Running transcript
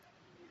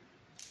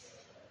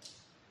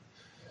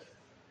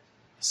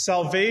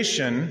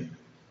Salvation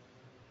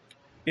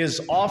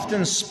is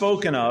often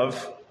spoken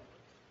of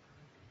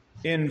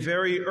in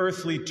very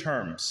earthly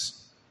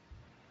terms.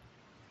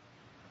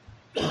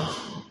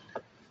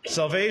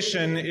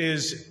 Salvation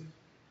is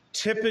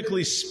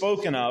typically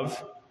spoken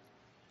of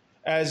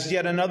as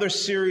yet another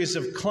series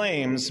of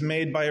claims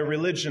made by a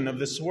religion of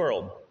this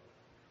world.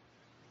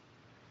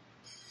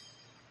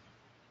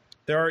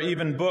 There are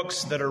even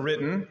books that are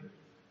written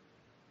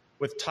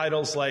with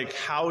titles like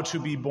How to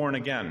Be Born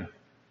Again.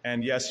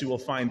 And yes, you will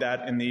find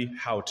that in the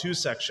how-to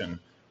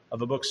section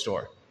of a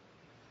bookstore.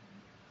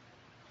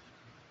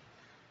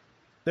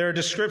 There are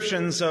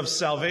descriptions of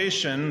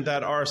salvation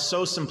that are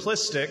so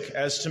simplistic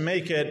as to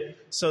make it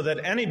so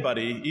that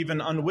anybody,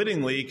 even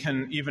unwittingly,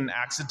 can even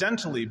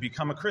accidentally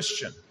become a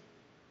Christian.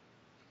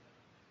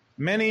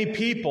 Many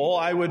people,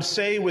 I would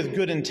say with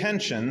good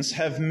intentions,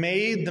 have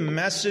made the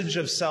message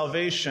of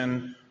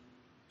salvation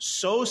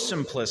so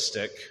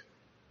simplistic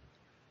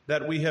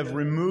that we have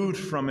removed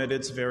from it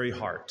its very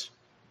heart.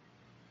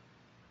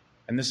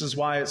 And this is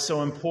why it's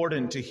so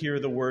important to hear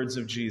the words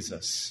of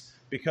Jesus,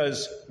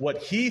 because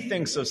what he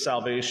thinks of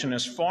salvation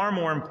is far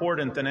more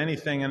important than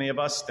anything any of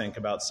us think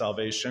about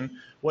salvation.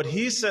 What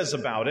he says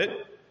about it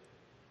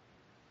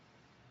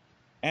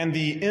and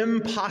the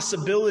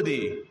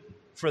impossibility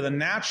for the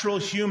natural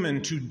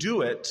human to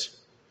do it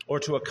or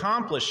to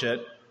accomplish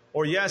it,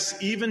 or yes,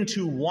 even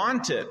to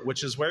want it,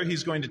 which is where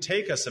he's going to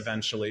take us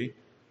eventually,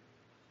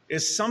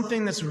 is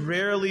something that's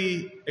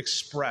rarely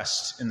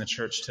expressed in the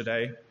church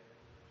today.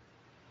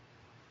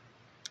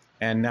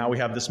 And now we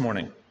have this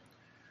morning.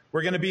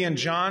 We're going to be in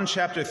John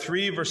chapter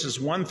 3, verses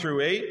 1 through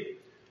 8.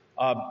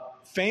 A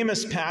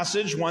famous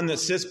passage, one that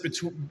sits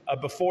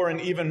before an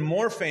even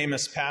more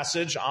famous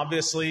passage.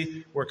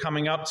 Obviously, we're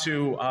coming up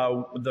to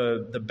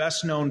the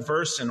best-known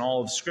verse in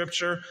all of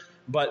Scripture,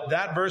 but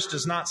that verse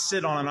does not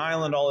sit on an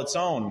island all its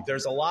own.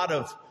 There's a lot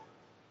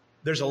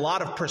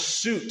of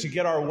pursuit to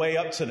get our way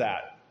up to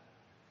that.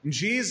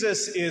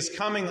 Jesus is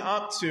coming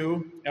up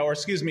to,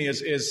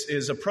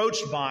 is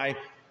approached by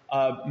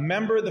a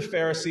member of the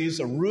Pharisees,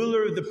 a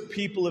ruler of the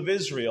people of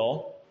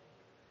Israel,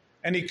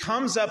 and he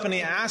comes up and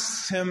he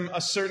asks him a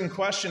certain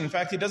question. In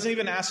fact, he doesn't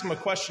even ask him a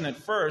question at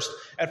first.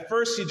 At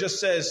first, he just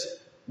says,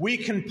 "We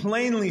can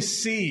plainly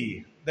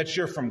see that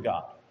you're from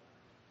God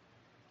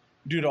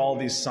due to all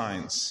these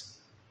signs."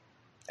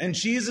 And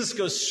Jesus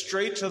goes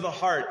straight to the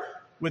heart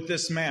with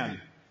this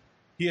man.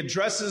 He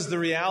addresses the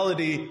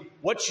reality,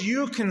 what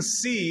you can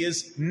see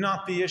is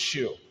not the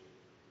issue.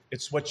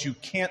 It's what you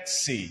can't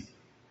see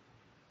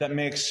that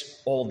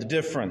makes all the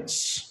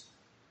difference.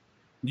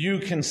 You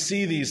can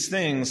see these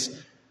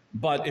things,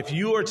 but if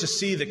you are to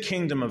see the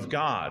kingdom of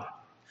God,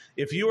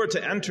 if you are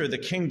to enter the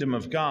kingdom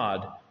of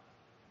God,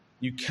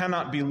 you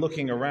cannot be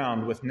looking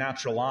around with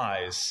natural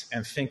eyes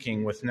and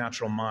thinking with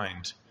natural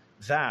mind.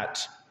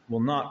 That will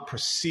not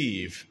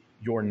perceive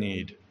your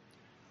need.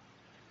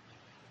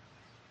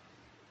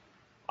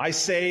 I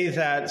say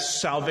that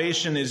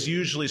salvation is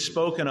usually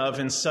spoken of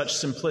in such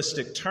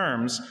simplistic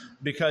terms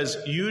because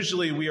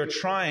usually we are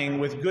trying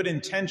with good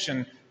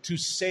intention to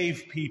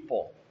save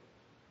people.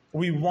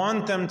 We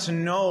want them to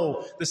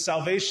know the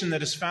salvation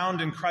that is found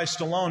in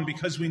Christ alone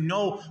because we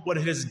know what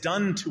it has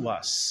done to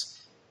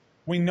us.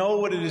 We know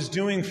what it is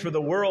doing for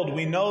the world.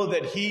 We know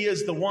that he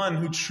is the one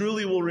who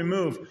truly will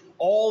remove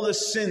all the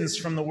sins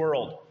from the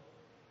world.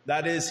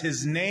 That is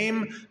his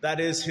name, that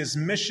is his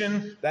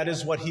mission, that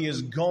is what he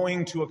is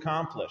going to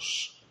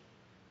accomplish.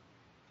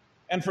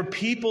 And for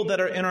people that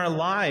are in our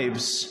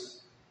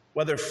lives,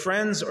 whether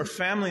friends or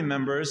family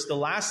members, the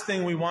last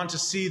thing we want to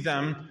see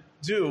them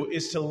do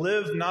is to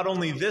live not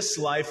only this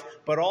life,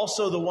 but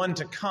also the one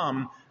to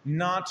come,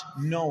 not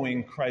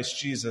knowing Christ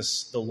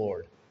Jesus the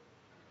Lord.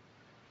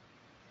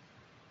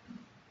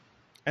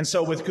 And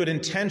so with good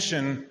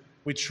intention,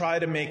 we try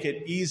to make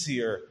it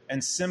easier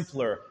and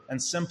simpler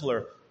and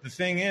simpler. The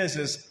thing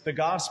is the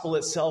gospel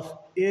itself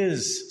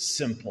is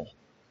simple.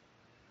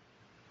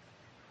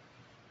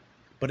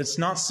 But it's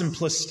not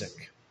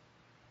simplistic.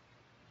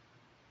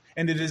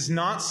 And it is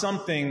not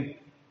something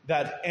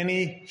that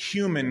any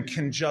human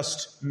can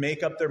just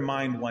make up their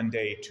mind one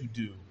day to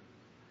do.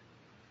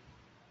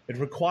 It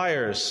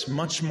requires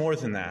much more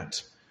than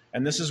that.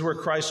 And this is where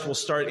Christ will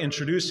start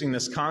introducing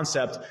this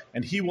concept,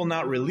 and he will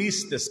not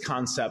release this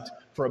concept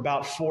for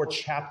about 4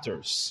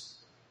 chapters.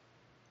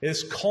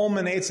 This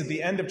culminates at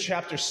the end of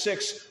chapter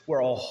 6,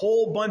 where a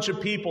whole bunch of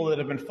people that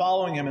have been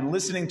following him and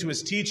listening to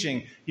his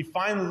teaching, he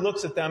finally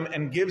looks at them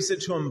and gives it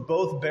to them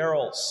both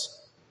barrels.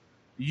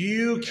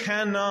 You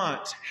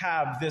cannot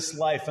have this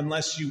life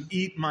unless you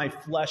eat my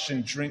flesh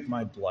and drink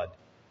my blood.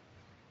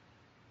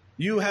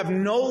 You have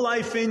no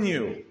life in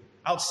you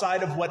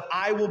outside of what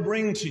I will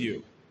bring to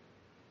you.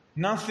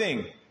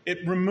 Nothing.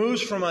 It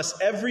removes from us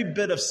every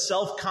bit of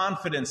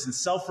self-confidence and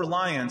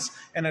self-reliance,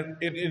 and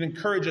it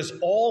encourages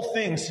all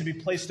things to be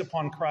placed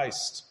upon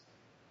Christ.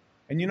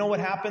 And you know what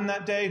happened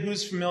that day?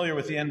 Who's familiar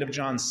with the end of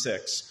John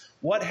 6?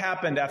 What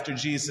happened after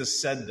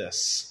Jesus said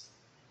this?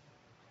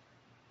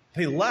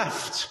 They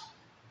left.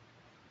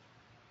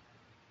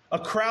 A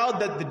crowd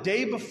that the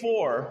day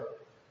before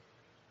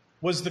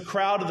was the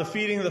crowd of the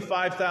feeding of the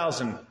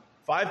 5,000.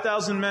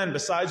 5,000 men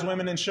besides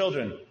women and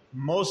children.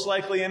 Most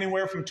likely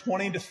anywhere from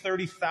 20 to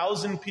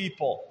 30,000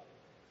 people.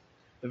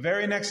 The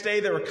very next day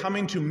they were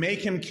coming to make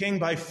him king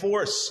by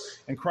force.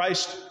 And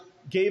Christ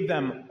gave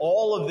them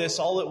all of this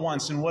all at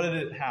once. And what did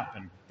it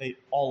happen? They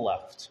all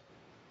left.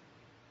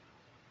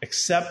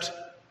 Except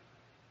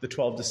the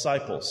 12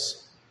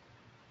 disciples.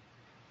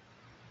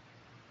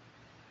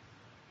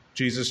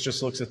 Jesus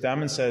just looks at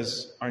them and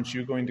says, "Aren't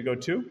you going to go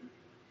too?"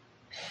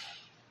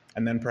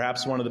 And then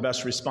perhaps one of the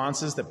best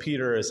responses that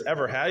Peter has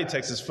ever had, he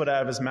takes his foot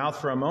out of his mouth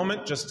for a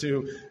moment just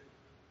to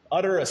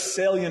utter a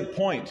salient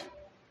point.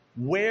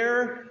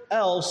 Where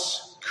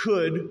else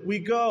could we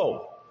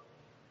go?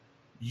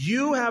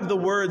 You have the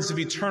words of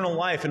eternal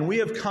life, and we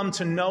have come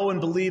to know and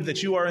believe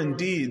that you are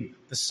indeed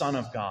the Son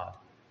of God,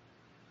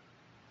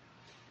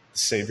 the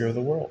Savior of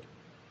the world.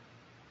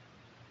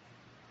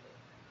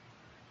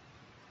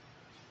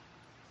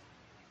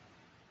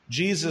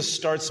 Jesus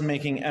starts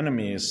making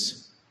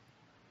enemies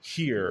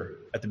here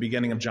at the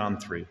beginning of John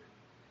 3.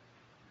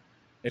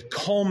 It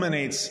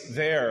culminates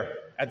there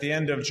at the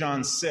end of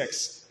John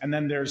 6, and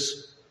then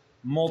there's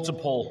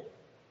multiple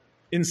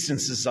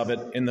instances of it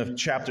in the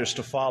chapters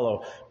to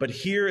follow. But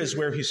here is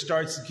where he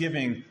starts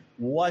giving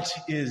what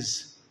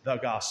is the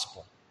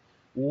gospel.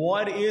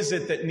 What is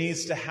it that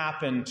needs to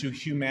happen to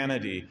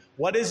humanity?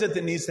 What is it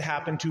that needs to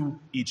happen to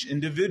each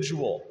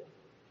individual?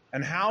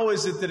 And how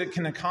is it that it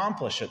can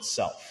accomplish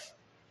itself?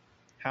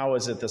 How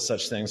is it that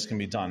such things can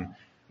be done?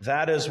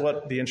 That is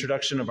what the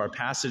introduction of our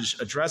passage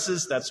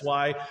addresses. That's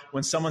why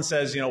when someone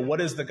says,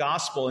 what is the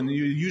gospel? And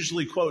you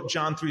usually quote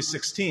John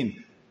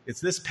 3:16. It's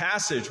this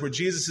passage where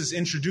Jesus is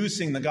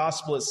introducing the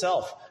gospel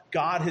itself.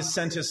 God has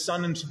sent his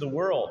Son into the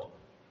world,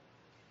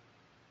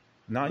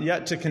 not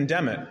yet to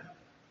condemn it,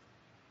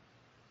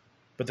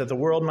 but that the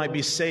world might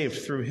be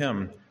saved through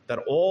him, that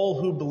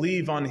all who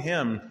believe on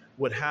him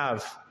would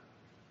have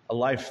a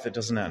life that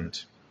doesn't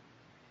end.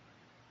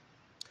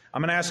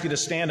 I'm going to ask you to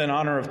stand in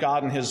honor of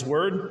God and his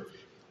word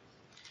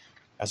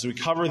as we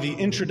cover the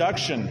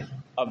introduction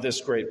of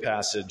this great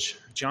passage.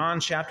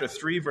 John chapter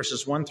 3,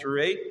 verses 1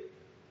 through 8.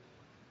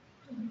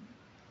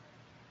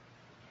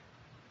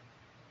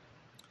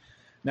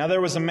 Now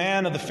there was a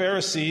man of the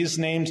Pharisees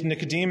named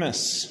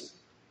Nicodemus,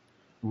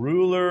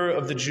 ruler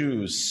of the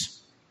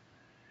Jews.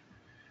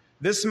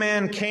 This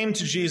man came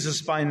to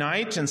Jesus by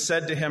night and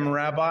said to him,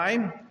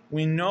 "Rabbi,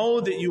 we know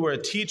that you are a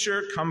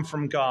teacher come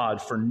from God,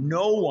 for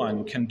no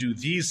one can do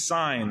these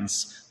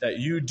signs that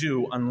you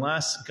do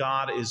unless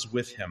God is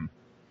with him."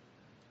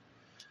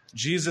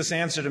 Jesus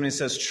answered him and he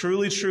says,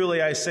 "Truly,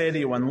 truly, I say to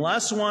you,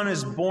 unless one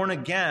is born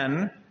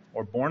again,"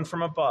 or born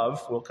from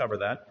above, we'll cover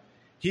that,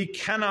 "he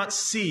cannot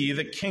see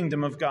the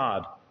kingdom of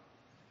God."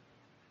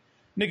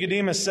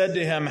 Nicodemus said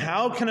to him,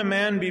 "How can a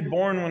man be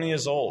born when he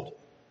is old?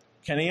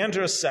 Can he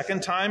enter a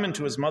second time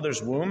into his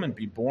mother's womb and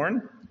be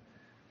born?"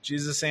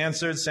 Jesus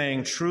answered,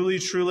 saying, "Truly,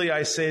 truly,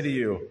 I say to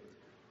you,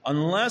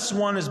 unless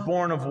one is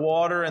born of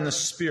water and the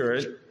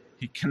Spirit,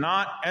 he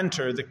cannot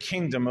enter the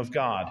kingdom of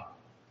God.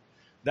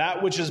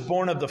 That which is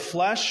born of the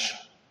flesh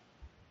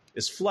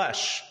is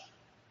flesh,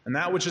 and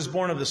that which is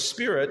born of the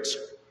Spirit,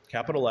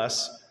 capital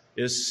S,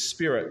 is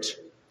spirit.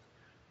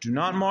 Do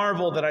not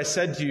marvel that I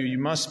said to you, you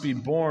must be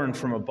born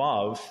from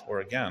above," or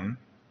again,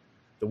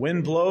 "The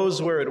wind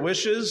blows where it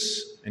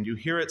wishes, and you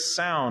hear its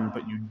sound,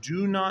 but you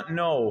do not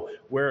know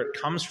where it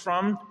comes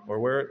from or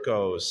where it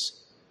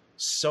goes.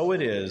 So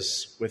it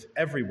is with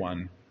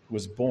everyone who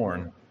is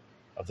born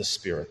of the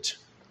Spirit."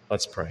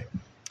 Let's pray.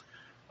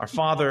 Our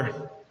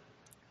Father,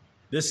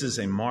 this is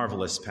a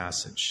marvelous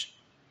passage.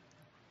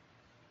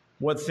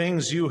 What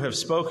things you have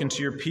spoken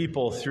to your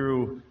people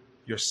through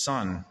your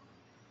Son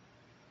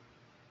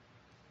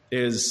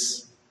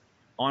is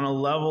on a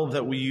level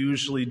that we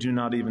usually do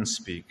not even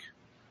speak.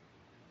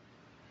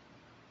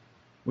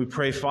 We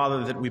pray,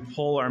 Father, that we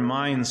pull our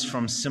minds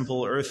from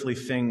simple earthly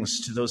things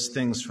to those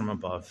things from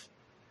above,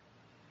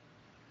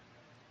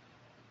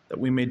 that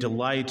we may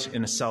delight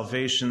in a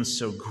salvation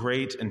so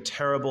great and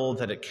terrible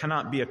that it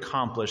cannot be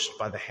accomplished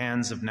by the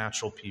hands of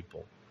natural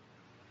people,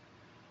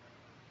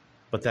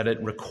 but that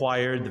it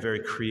required the very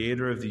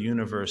Creator of the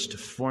universe to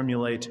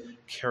formulate,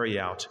 carry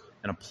out,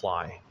 and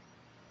apply.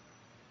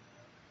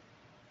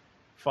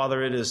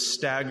 Father, it is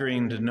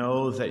staggering to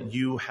know that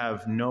you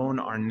have known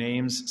our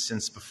names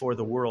since before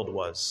the world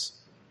was,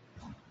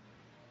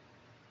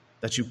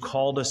 that you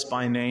called us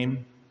by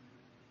name,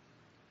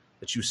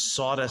 that you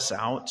sought us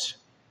out,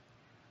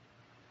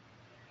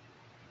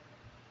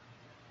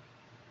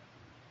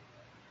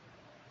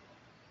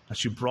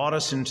 that you brought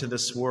us into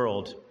this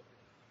world,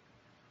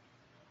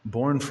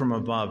 born from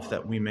above,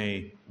 that we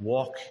may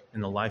walk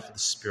in the life of the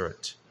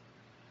Spirit.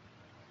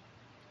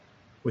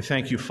 We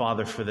thank you,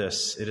 Father, for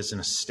this. It is an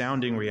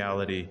astounding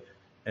reality,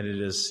 and it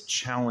is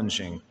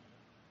challenging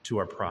to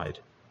our pride.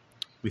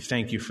 We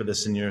thank you for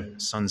this in your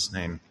Son's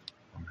name.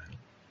 Amen.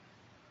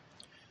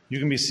 You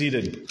can be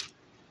seated.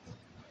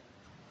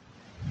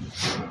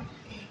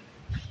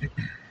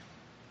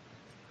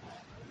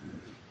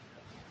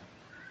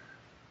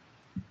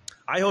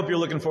 I hope you're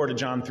looking forward to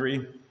John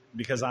 3.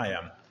 because I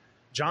am.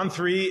 John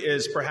 3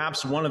 is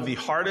perhaps one of the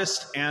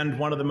hardest and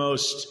one of the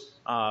most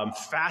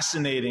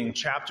fascinating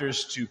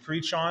chapters to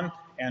preach on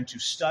and to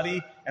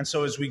study. And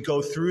so as we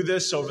go through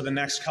this over the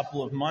next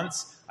couple of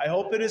months, I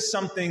hope it is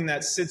something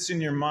that sits in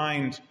your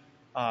mind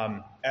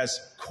as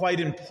quite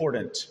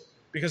important.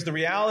 Because the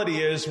reality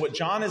is what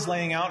John is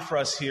laying out for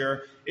us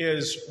here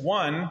is,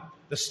 one,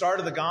 the start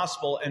of the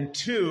gospel, and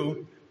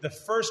two, the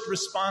first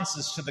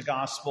responses to the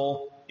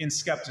gospel in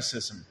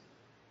skepticism.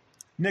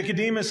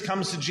 Nicodemus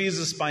comes to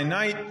Jesus by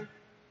night.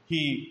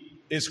 He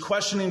is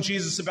questioning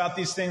Jesus about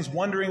these things,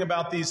 wondering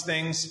about these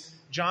things.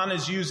 John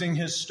is using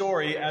his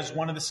story as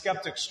one of the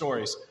skeptic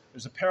stories.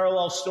 There's a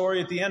parallel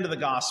story at the end of the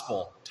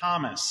gospel.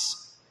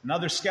 Thomas,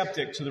 another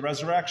skeptic to the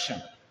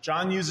resurrection.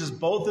 John uses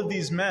both of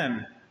these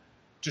men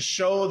to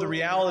show the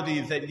reality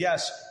that,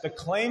 yes, the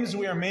claims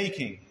we are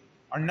making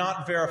are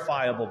not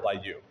verifiable by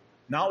you.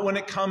 Not when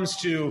it comes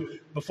to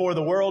before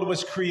the world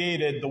was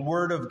created, the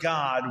Word of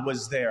God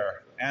was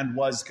there and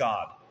was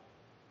God.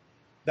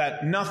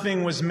 That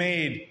nothing was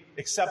made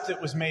except it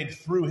was made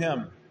through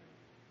him.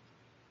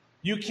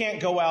 You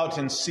can't go out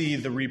and see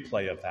the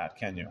replay of that,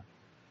 can you?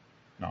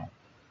 No.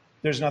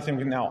 There's nothing.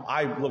 Now,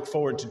 I look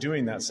forward to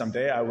doing that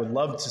someday. I would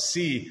love to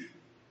see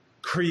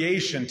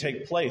creation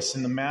take place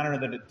in the manner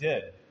that it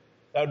did.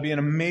 That would be an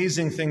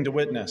amazing thing to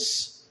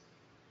witness.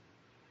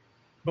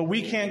 But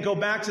we can't go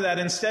back to that.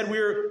 Instead,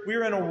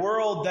 we're in a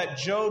world that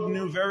Job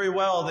knew very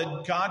well,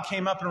 that God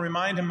came up and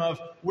reminded him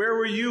of, where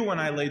were you when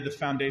I laid the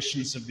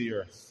foundations of the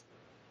earth?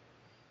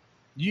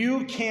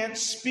 You can't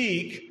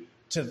speak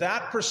to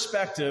that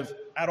perspective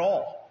at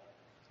all,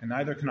 and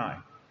neither can I.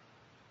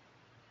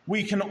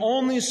 We can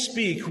only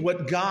speak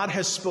what God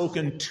has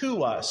spoken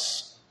to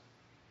us,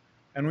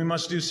 and we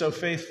must do so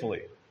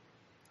faithfully.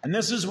 And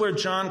this is where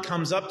John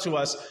comes up to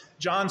us.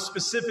 John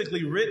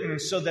specifically written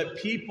so that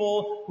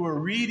people who are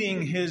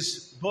reading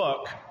his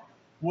book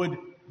would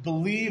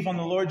believe on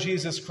the Lord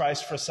Jesus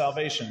Christ for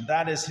salvation.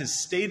 That is his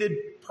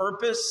stated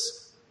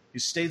purpose. He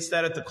states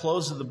that at the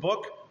close of the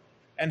book.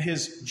 And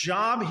his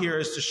job here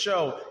is to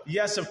show,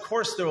 yes, of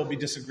course there will be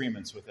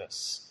disagreements with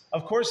this.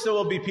 Of course there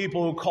will be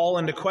people who call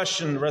into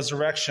question the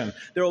resurrection.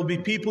 There will be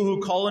people who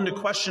call into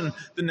question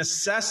the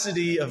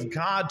necessity of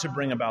God to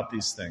bring about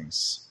these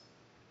things.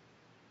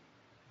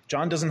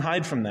 John doesn't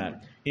hide from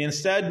that. He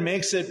instead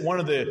makes it one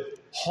of the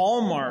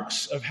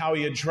hallmarks of how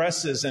he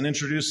addresses and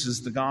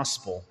introduces the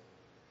gospel.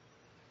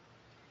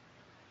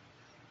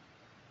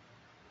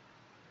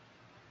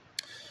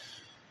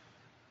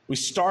 We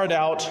start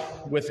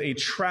out with a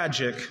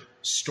tragic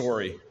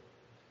story.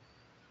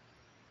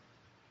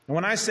 And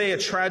when I say a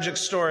tragic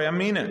story, I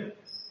mean it.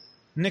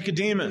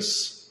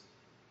 Nicodemus,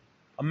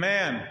 a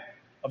man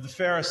of the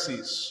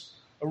Pharisees,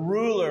 a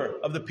ruler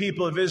of the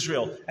people of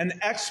Israel, an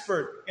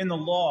expert in the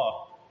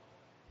law,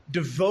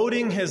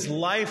 devoting his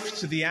life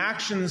to the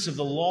actions of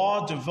the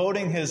law,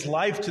 devoting his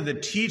life to the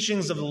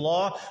teachings of the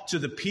law, to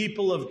the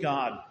people of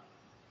God,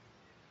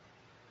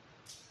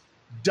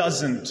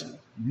 doesn't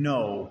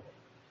know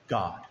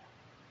God.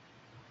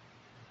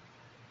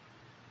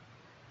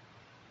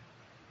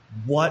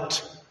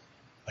 What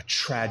a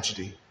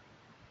tragedy.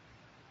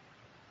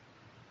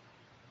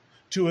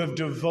 To have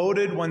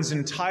devoted one's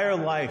entire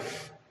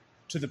life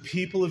to the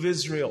people of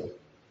Israel,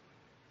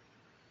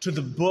 to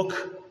the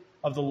book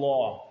of the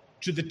law,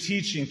 to the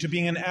teaching, to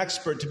being an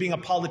expert, to being a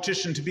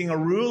politician, to being a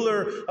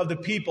ruler of the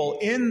people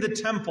in the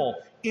temple,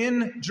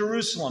 in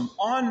Jerusalem,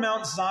 on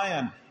Mount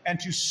Zion, and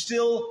to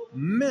still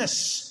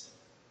miss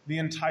the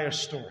entire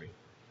story.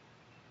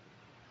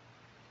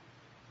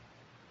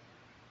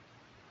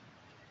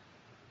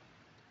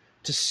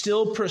 To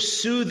still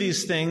pursue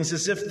these things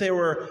as if they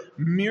were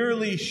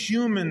merely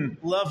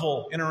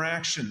human-level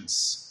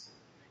interactions.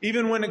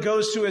 Even when it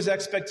goes to his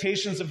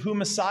expectations of who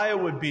Messiah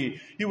would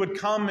be, he would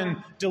come and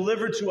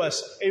deliver to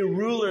us a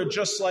ruler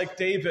just like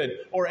David,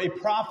 or a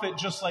prophet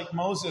just like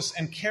Moses,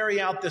 and carry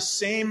out the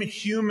same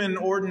human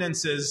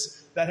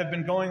ordinances that have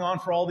been going on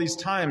for all these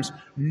times.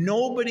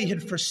 Nobody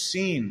had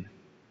foreseen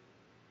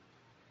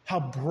how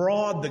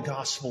broad the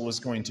gospel was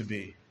going to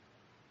be.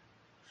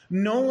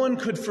 No one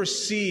could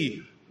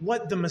foresee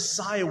what the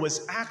Messiah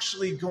was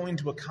actually going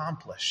to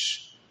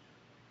accomplish.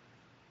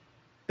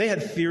 They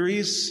had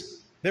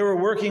theories. They were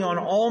working on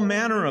all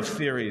manner of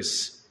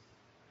theories.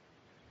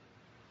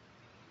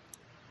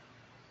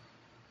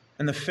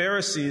 And the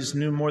Pharisees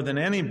knew more than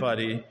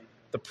anybody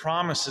the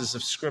promises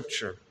of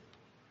Scripture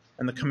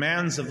and the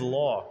commands of the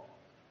law.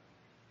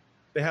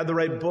 They had the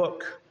right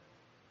book.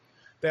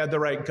 They had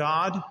the right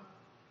God.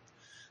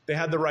 They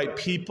had the right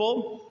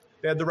people.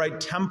 They had the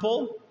right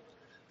temple.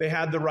 They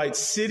had the right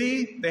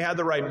city. They had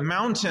the right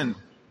mountain.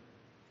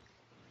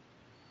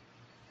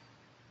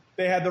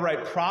 They had the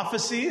right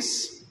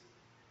prophecies.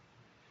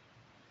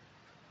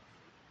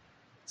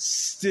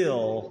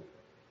 Still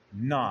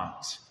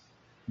not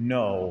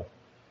know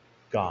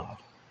God.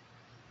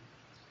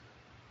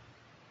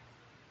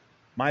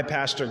 My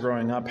pastor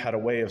growing up had a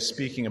way of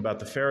speaking about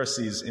the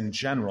Pharisees in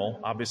general.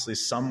 Obviously,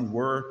 some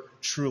were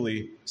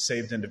truly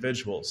saved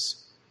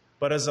individuals.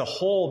 but as a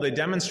whole, they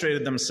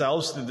demonstrated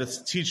themselves through the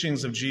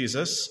teachings of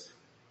Jesus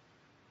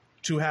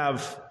to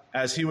have,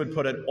 as he would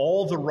put it,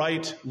 all the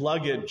right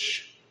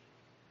luggage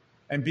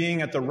and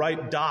being at the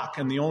right dock,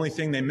 and the only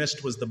thing they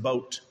missed was the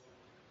boat.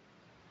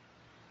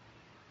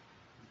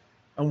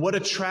 And what a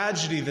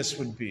tragedy this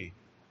would be.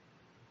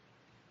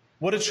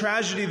 What a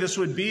tragedy this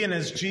would be. And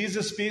as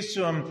Jesus speaks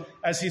to him,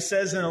 as he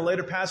says in a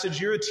later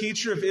passage, you're a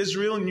teacher of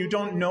Israel and you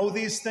don't know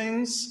these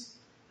things?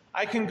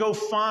 I can go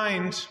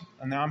find,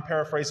 and now I'm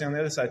paraphrasing on the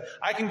other side,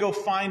 I can go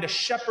find a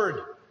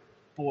shepherd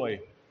boy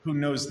who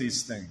knows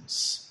these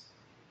things.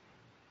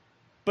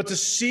 But to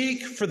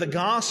seek for the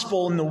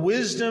gospel and the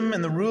wisdom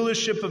and the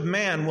rulership of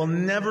man will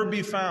never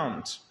be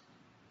found.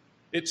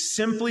 It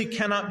simply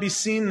cannot be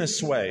seen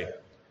this way.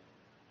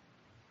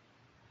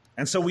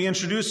 And so we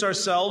introduce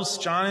ourselves,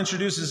 John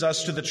introduces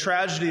us to the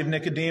tragedy of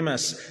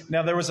Nicodemus.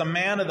 Now there was a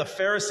man of the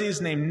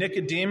Pharisees named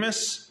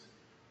Nicodemus,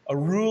 a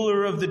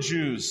ruler of the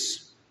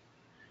Jews.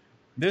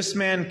 This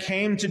man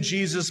came to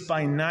Jesus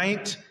by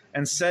night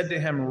and said to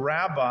him,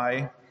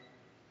 Rabbi,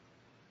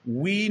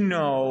 we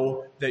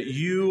know that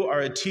you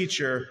are a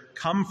teacher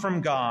come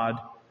from God.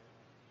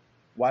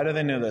 Why do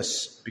they know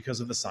this?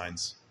 Because of the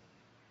signs.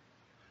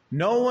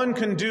 No one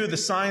can do the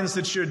signs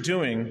that you're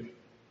doing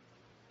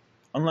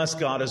unless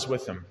God is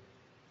with him.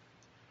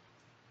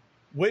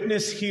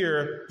 Witness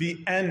here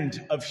the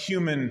end of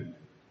human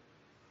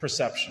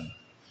perception.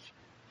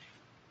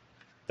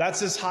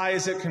 That's as high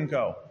as it can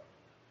go.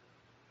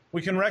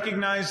 We can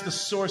recognize the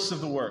source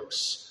of the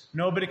works.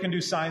 Nobody can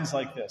do signs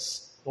like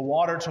this. The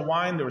water to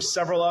wine, there were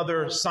several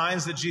other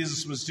signs that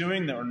Jesus was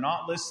doing that are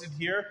not listed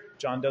here.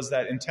 John does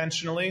that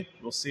intentionally.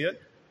 We'll see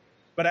it.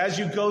 But as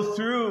you go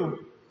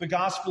through the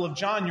Gospel of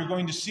John, you're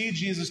going to see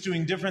Jesus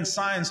doing different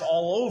signs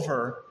all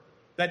over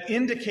that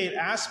indicate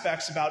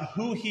aspects about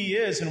who he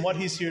is and what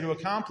he's here to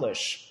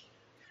accomplish.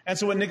 And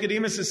so what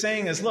Nicodemus is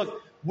saying is,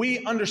 look,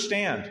 we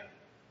understand.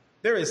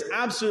 There is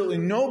absolutely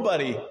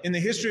nobody in the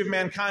history of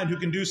mankind who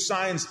can do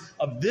signs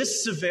of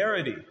this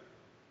severity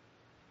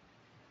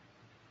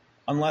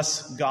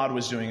unless God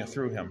was doing it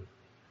through him.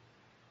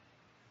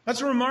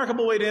 That's a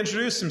remarkable way to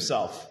introduce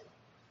himself.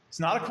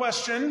 It's not a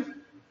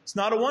question. It's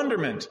not a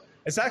wonderment.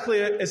 It's actually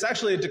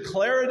a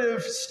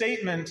declarative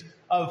statement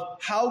of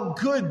how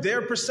good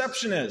their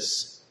perception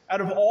is. Out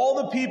of all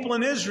the people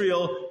in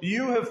Israel,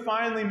 you have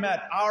finally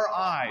met our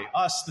eye,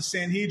 us, the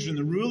Sanhedrin,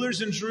 the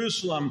rulers in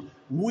Jerusalem.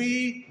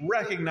 We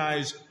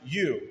recognize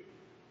you.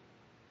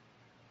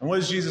 And what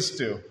does Jesus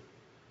do?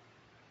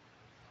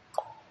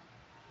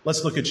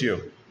 Let's look at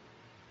you.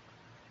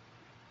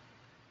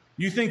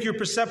 You think your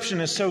perception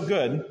is so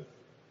good.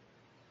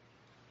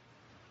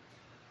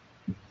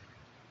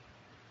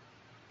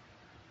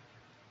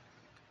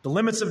 The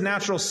limits of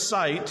natural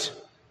sight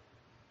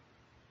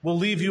will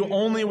leave you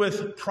only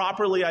with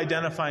properly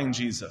identifying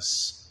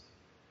Jesus.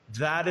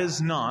 That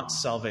is not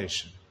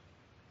salvation.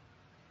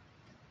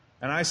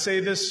 And I say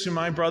this to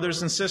my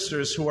brothers and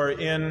sisters who are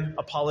in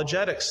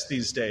apologetics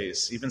these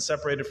days, even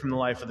separated from the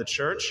life of the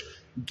church.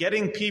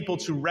 Getting people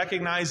to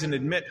recognize and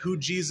admit who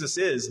Jesus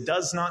is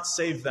does not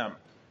save them.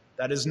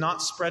 That is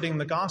not spreading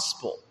the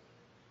gospel.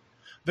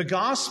 The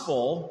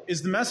gospel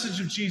is the message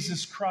of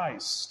Jesus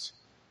Christ,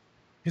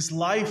 his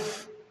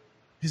life,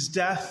 his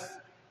death,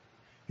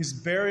 his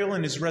burial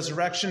and his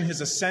resurrection,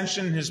 his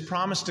ascension, his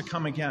promise to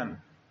come again.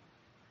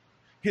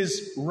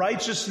 His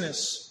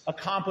righteousness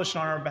accomplished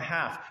on our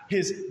behalf.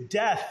 His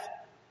death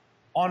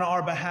on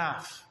our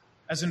behalf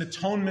as an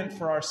atonement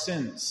for our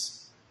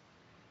sins.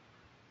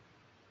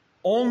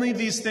 Only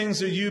these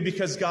things are you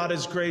because God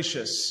is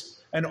gracious.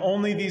 And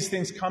only these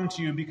things come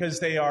to you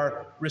because they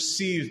are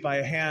received by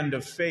a hand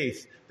of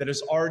faith that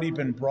has already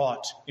been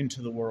brought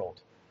into the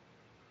world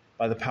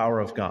by the power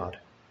of God.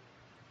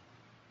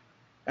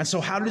 And so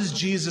how does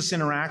Jesus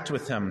interact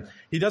with him?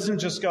 He doesn't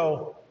just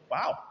go,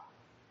 wow.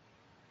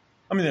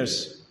 I mean,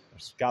 there's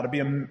got to be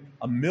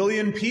a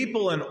million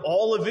people in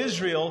all of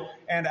Israel,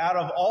 and out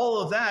of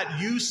all of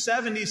that, you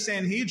 70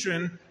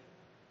 Sanhedrin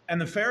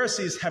and the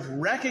Pharisees have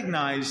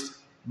recognized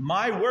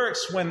my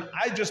works when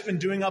I've just been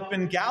doing up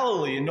in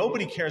Galilee, and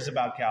nobody cares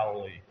about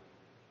Galilee.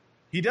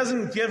 He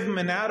doesn't give him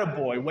an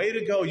attaboy. Way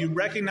to go. You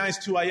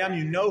recognized who I am.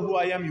 You know who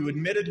I am. You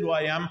admitted who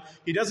I am.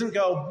 He doesn't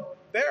go,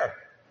 there.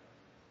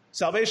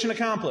 Salvation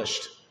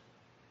accomplished.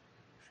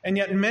 And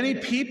yet many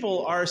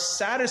people are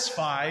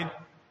satisfied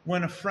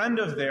when a friend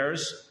of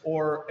theirs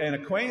or an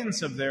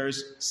acquaintance of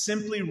theirs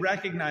simply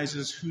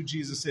recognizes who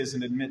Jesus is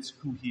and admits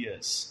who he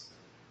is.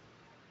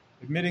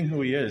 Admitting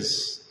who he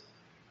is.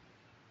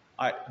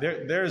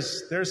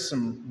 There's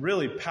some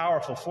really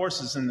powerful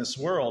forces in this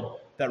world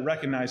that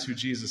recognize who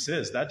Jesus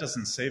is. That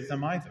doesn't save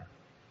them either.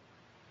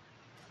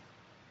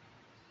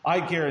 I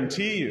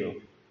guarantee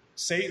you,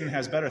 Satan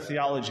has better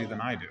theology than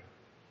I do.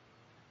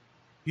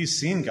 He's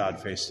seen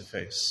God face to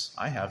face.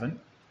 I haven't.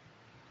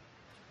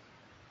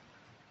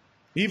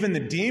 Even the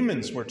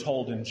demons were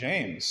told in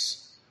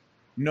James,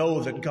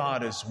 know that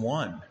God is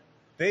one.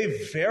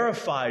 They've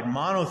verified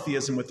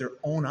monotheism with their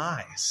own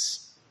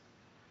eyes.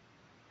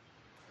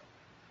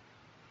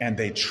 And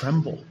they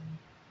tremble.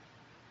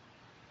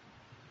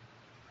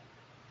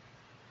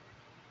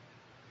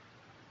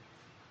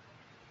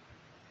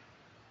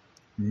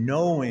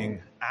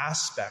 knowing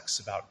aspects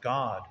about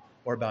God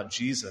or about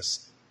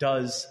Jesus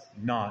does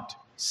not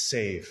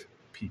save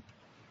people.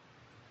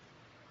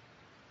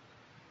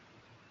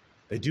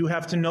 They do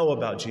have to know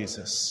about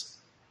Jesus,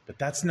 but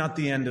that's not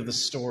the end of the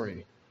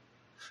story.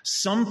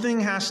 Something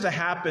has to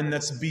happen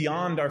that's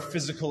beyond our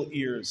physical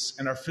ears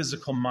and our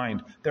physical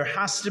mind. There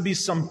has to be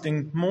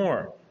something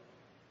more.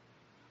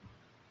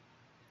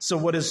 So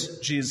what does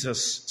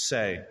Jesus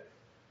say?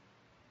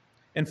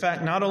 In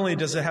fact, not only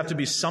does it have to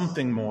be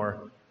something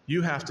more,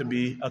 you have to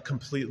be a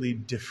completely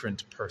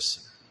different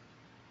person.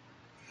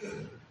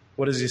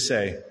 What does he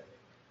say?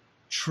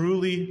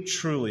 Truly,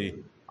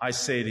 truly, I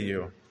say to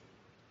you,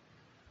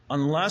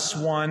 unless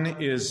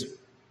one is,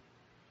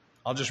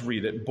 I'll just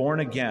read it, born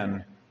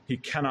again, he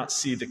cannot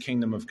see the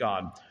kingdom of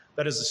God.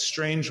 That is a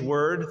strange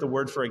word, the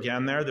word for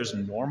again there. There's a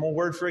normal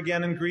word for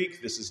again in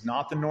Greek. This is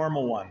not the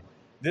normal one.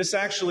 This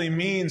actually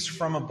means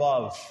from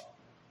above.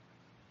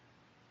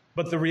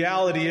 But the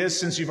reality is,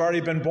 since you've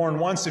already been born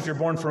once, if you're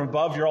born from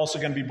above, you're also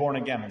going to be born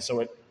again. And so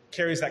it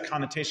carries that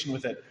connotation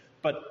with it.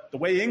 But the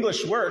way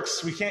English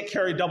works, we can't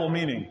carry double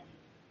meaning.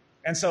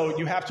 And so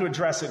you have to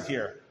address it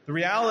here. The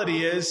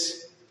reality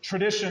is,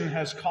 tradition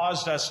has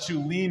caused us to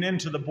lean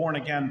into the born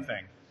again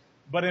thing.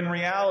 But in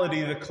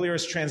reality, the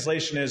clearest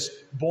translation is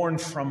born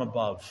from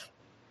above.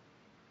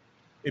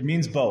 It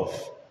means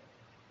both.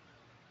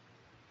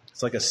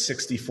 It's like a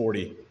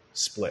 60-40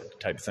 split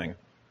type thing.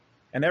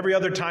 And every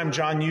other time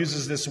John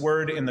uses this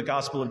word in the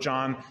Gospel of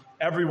John,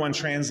 everyone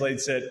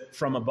translates it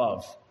from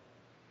above.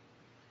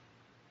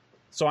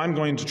 So I'm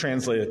going to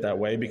translate it that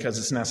way because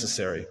it's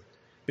necessary.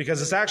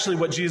 Because it's actually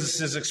what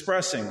Jesus is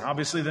expressing.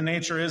 Obviously, the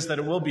nature is that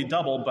it will be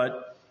double,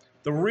 but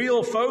the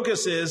real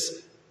focus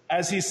is,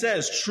 as he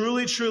says,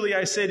 truly, truly,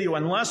 I say to you,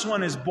 unless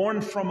one is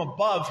born from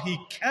above, he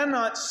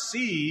cannot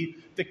see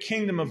the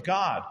kingdom of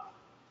God.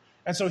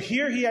 And so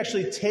here he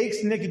actually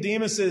takes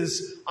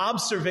Nicodemus's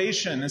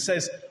observation and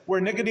says, where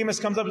Nicodemus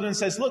comes up to him and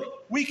says,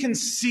 look, we can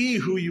see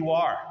who you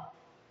are.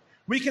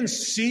 We can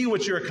see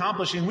what you're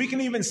accomplishing. We can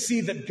even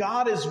see that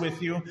God is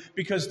with you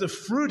because the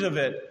fruit of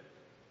it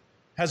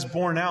has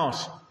borne out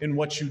in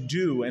what you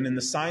do and in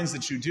the signs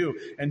that you do.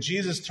 And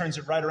Jesus turns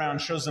it right around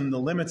and shows them the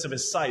limits of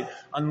his sight.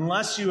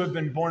 Unless you have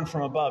been born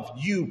from above,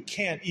 you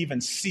can't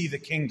even see the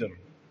kingdom.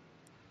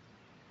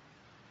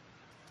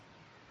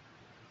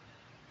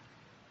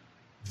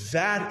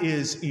 That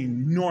is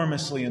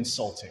enormously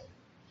insulting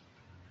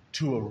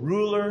to a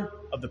ruler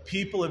of the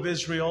people of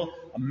Israel,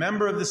 a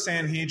member of the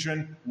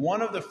Sanhedrin,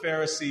 one of the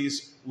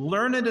Pharisees,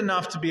 learned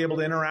enough to be able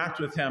to interact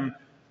with him,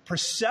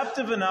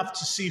 perceptive enough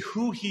to see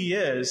who he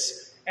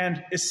is,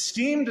 and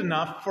esteemed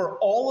enough for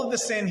all of the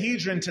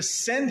Sanhedrin to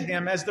send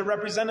him as the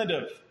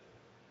representative.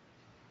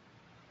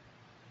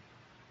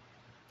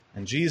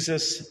 And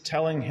Jesus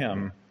telling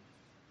him,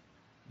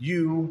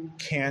 you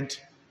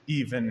can't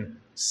even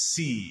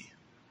see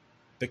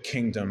the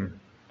kingdom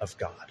of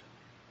God.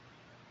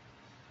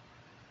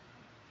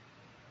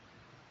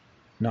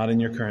 Not in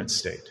your current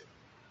state.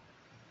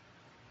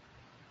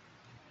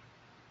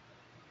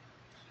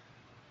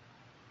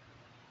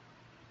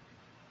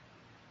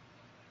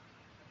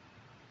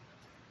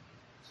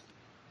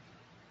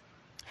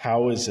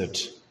 How is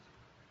it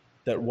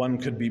that one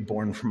could be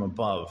born from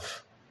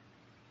above?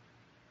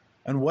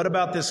 And what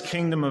about this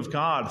kingdom of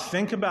God?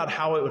 Think about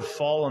how it would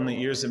fall on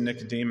the ears of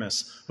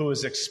Nicodemus, who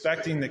was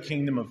expecting the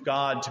kingdom of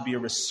God to be a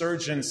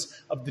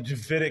resurgence of the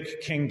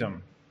Davidic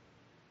kingdom,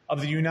 of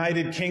the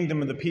united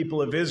kingdom of the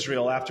people of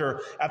Israel after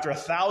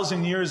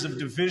 1,000 years of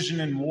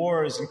division and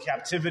wars and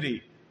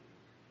captivity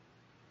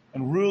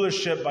and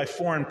rulership by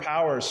foreign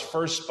powers,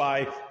 first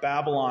by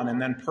Babylon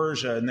and then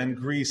Persia and then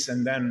Greece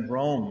and then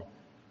Rome.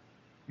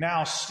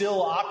 Now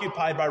still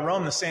occupied by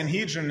Rome, the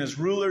Sanhedrin, as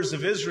rulers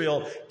of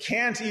Israel,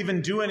 can't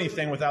even do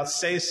anything without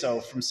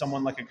say-so from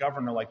someone like a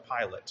governor like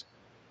Pilate.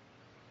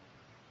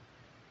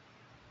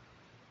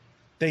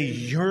 They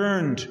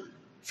yearned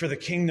for the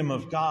kingdom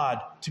of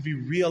God to be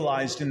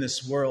realized in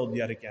this world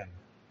yet again.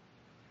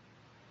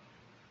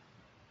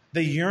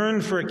 They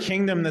yearned for a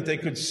kingdom that they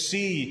could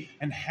see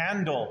and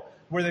handle,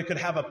 where they could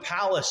have a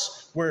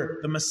palace where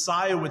the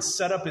Messiah would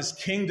set up his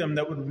kingdom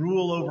that would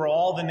rule over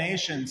all the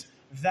nations.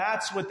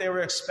 That's what they were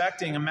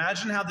expecting.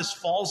 Imagine how this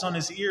falls on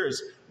his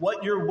ears.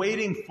 What you're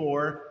waiting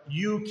for,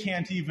 you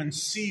can't even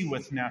see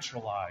with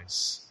natural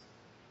eyes.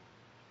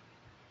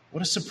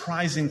 What a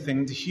surprising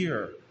thing to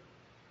hear.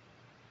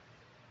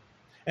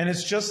 And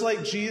it's just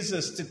like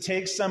Jesus to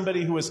take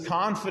somebody who is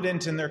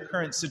confident in their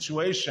current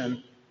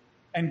situation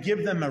and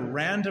give them a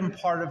random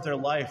part of their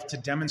life to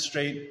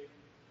demonstrate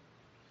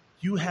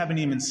you haven't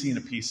even seen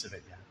a piece of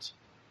it yet.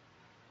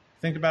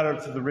 Think about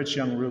it for the rich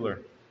young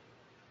ruler.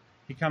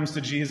 He comes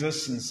to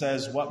Jesus and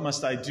says, what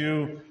must I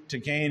do to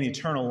gain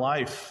eternal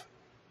life?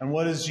 And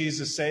what does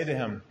Jesus say to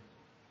him?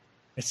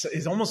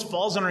 It almost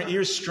falls on our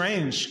ears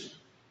strange.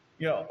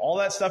 You know, all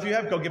that stuff you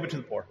have, go give it to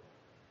the poor.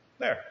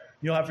 There,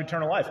 you'll have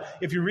eternal life.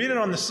 If you read it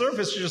on the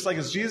surface, you're just like,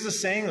 is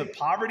Jesus saying that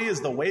poverty is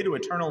the way to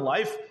eternal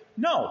life?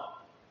 No.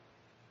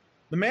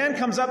 The man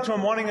comes up to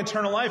him wanting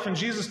eternal life, and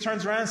Jesus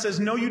turns around and says,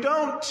 no, you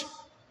don't.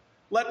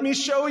 Let me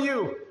show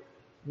you.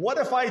 what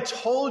if I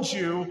told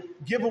you,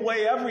 give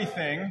away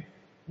everything?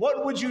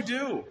 What would you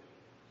do?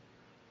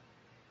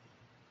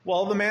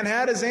 Well, the man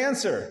had his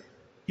answer.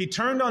 He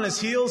turned on his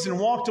heels and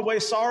walked away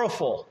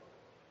sorrowful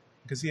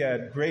because he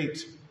had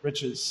great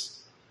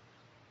riches.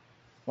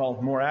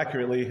 Well, more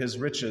accurately, his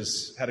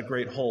riches had a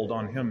great hold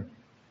on him.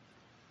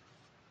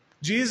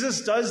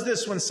 Jesus does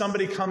this when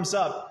somebody comes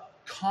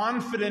up,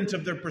 confident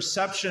of their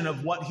perception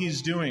of what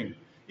he's doing,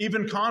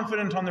 even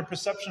confident on their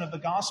perception of the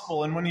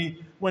gospel. And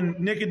when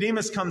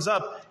Nicodemus comes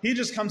up, he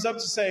just comes up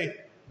to say,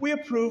 we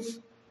approve.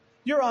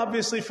 You're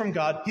obviously from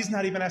God. He's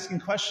not even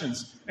asking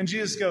questions. And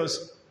Jesus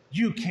goes,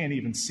 you can't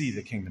even see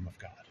the kingdom of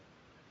God.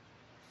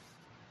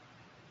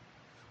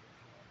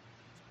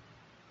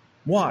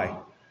 Why?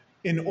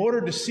 In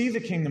order to see the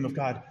kingdom of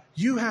God,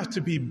 you have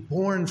to be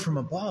born from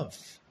above.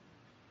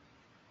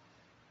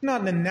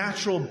 Not in a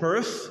natural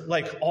birth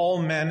like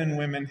all men and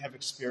women have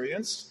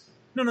experienced.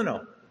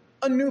 No.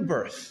 A new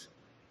birth.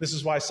 This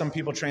is why some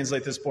people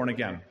translate this born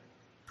again.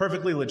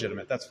 Perfectly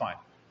legitimate. That's fine.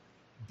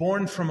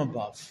 Born from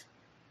above.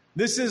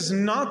 This is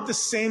not the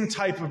same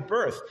type of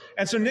birth.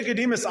 And so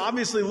Nicodemus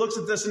obviously looks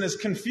at this and is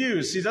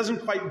confused. He doesn't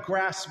quite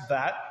grasp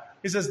that.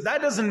 He says,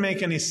 that doesn't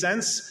make any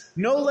sense.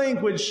 No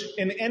language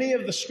in any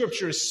of the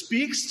scriptures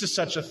speaks to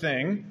such a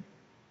thing.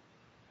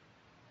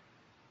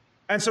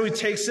 And so he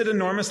takes it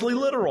enormously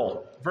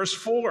literal. Verse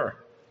 4,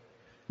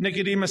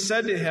 Nicodemus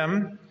said to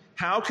him,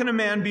 how can a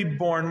man be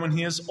born when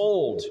he is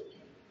old?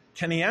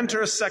 Can he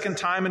enter a second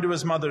time into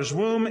his mother's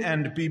womb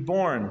and be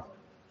born?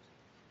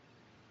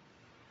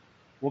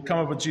 We'll come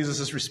up with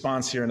Jesus'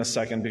 response here in a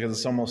second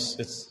because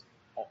it's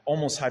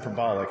almost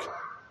hyperbolic.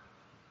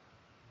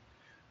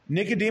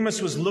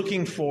 Nicodemus was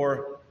looking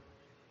for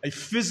a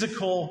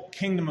physical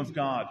kingdom of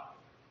God,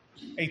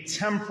 a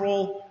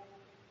temporal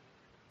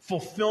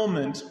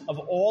fulfillment of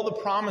all the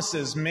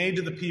promises made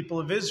to the people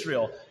of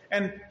Israel.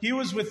 And he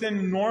was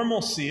within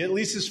normalcy, at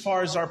least as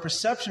far as our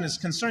perception is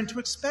concerned, to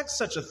expect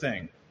such a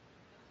thing.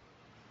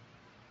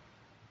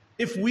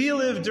 If we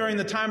lived during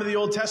the time of the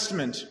Old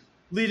Testament,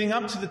 leading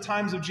up to the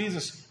times of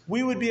Jesus,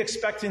 we would be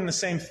expecting the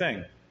same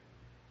thing.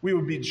 We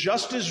would be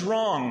just as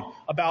wrong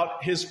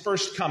about his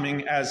first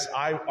coming as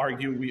I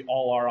argue we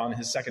all are on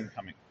his second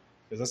coming.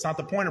 Because that's not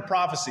the point of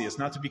prophecy. It's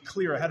not to be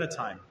clear ahead of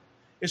time.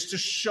 It's to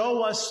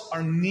show us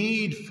our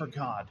need for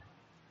God,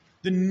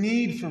 the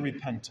need for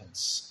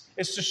repentance.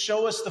 It's to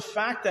show us the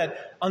fact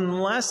that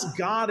unless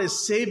God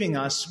is saving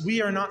us,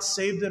 we are not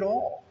saved at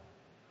all.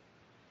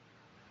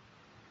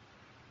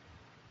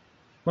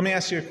 Let me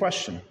ask you a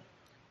question.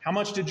 How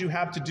much did you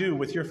have to do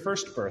with your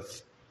first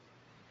birth?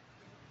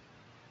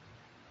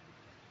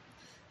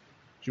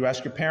 Did you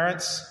ask your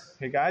parents,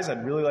 hey guys,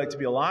 I'd really like to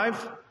be alive.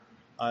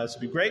 This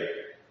would be great.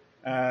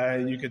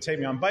 You could take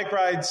me on bike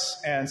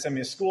rides and send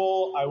me to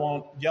school. I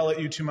won't yell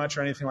at you too much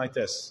or anything like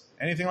this.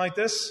 Anything like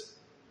this?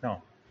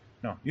 No.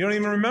 You don't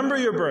even remember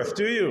your birth,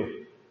 do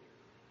you?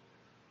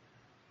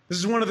 This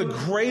is one of the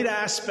great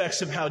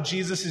aspects of how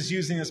Jesus is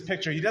using this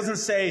picture. He doesn't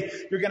say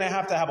you're going to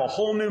have a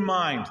whole new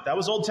mind. That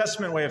was Old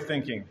Testament way of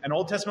thinking, an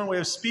Old Testament way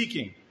of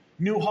speaking,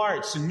 new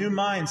hearts and new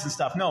minds and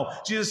stuff. No,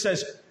 Jesus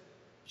says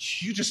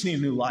you just need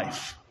a new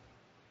life,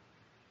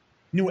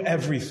 new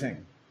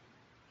everything,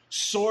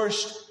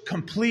 sourced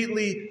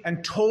completely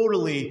and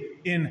totally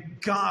in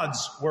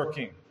God's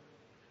working.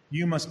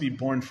 You must be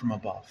born from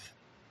above.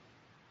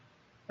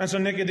 And so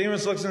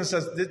Nicodemus looks and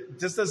says,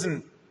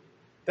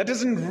 that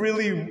doesn't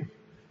really,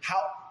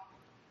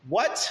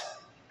 what?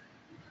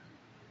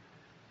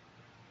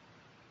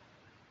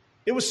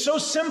 It was so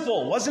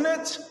simple, wasn't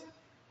it?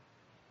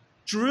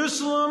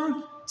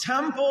 Jerusalem,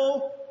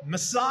 temple,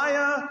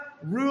 Messiah,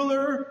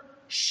 ruler,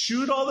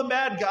 shoot all the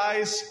bad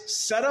guys,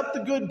 set up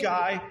the good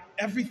guy,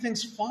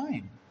 everything's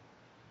fine.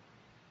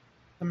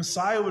 The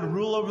Messiah would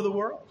rule over the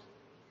world.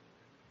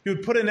 He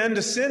would put an end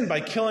to sin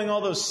by killing all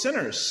those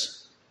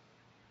sinners,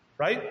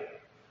 right?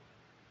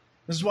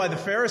 This is why the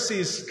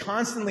Pharisees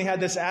constantly had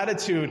this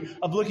attitude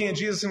of looking at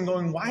Jesus and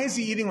going, why is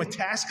he eating with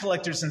tax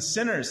collectors and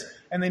sinners?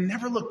 And they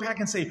never look back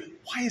and say,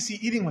 why is he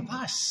eating with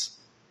us?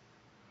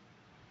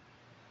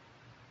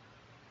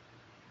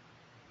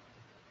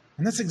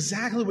 And that's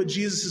exactly what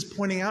Jesus is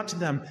pointing out to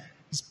them.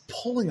 He's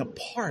pulling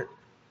apart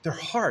their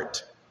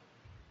heart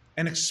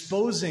and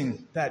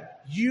exposing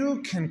that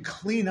you can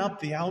clean up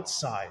the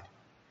outside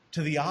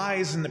to the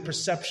eyes and the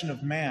perception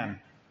of man.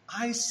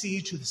 I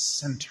see to the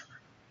center.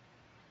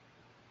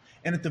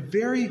 And at the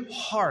very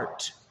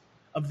heart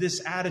of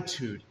this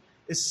attitude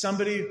is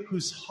somebody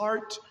whose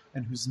heart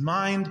and whose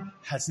mind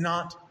has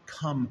not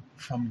come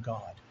from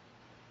God,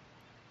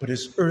 but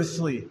is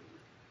earthly.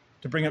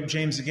 To bring up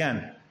James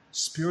again,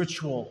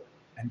 spiritual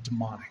and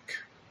demonic.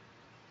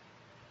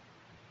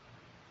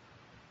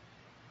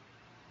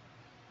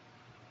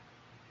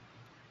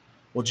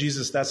 Well,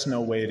 Jesus, that's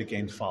no way to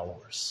gain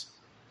followers.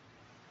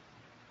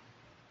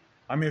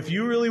 I mean, if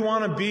you really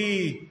want to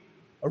be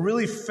a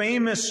really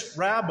famous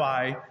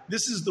rabbi,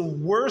 this is the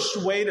worst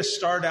way to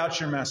start out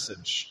your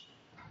message.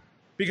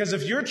 Because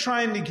if you're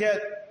trying to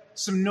get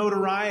some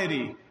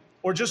notoriety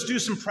or just do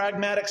some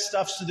pragmatic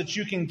stuff so that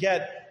you can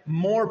get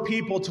more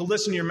people to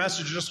listen to your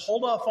message. Just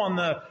hold off on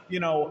the,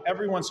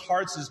 everyone's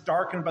hearts is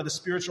darkened by the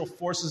spiritual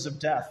forces of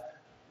death.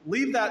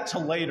 Leave that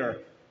till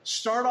later.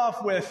 Start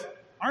off with,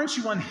 aren't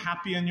you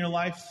unhappy in your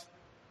life?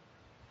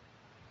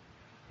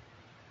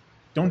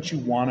 Don't you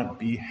want to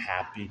be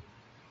happy?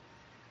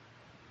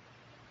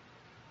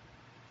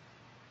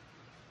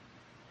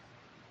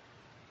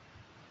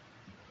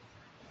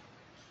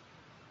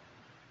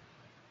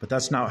 But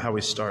that's not how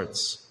he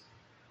starts.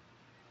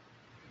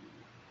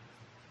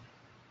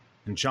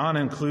 And John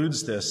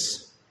includes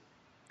this,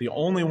 the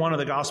only one of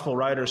the gospel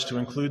writers to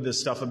include this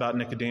stuff about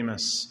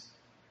Nicodemus.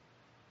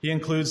 He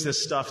includes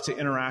this stuff to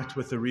interact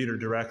with the reader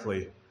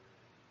directly.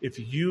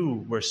 If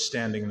you were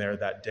standing there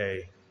that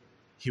day,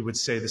 he would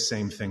say the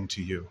same thing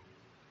to you.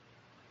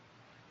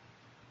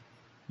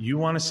 You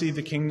want to see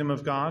the kingdom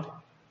of God?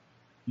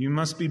 You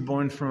must be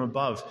born from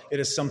above. It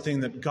is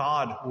something that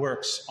God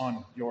works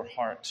on your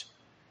heart.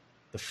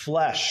 The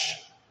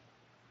flesh,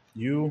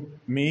 you,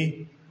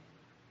 me,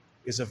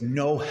 is of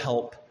no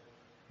help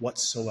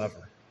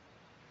whatsoever.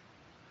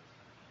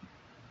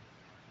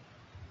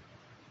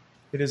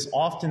 It is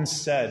often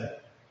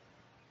said,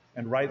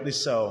 and rightly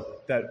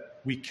so, that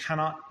we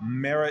cannot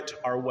merit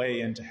our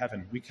way into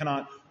heaven. We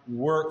cannot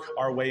work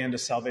our way into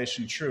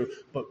salvation. True,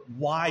 but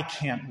why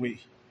can't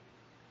we?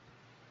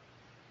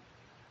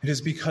 It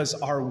is because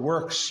our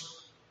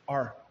works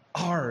are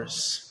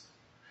ours,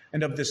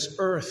 and of this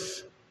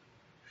earth,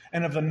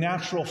 and of the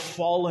natural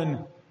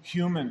fallen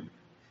human.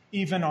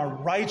 Even our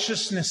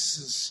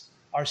righteousnesses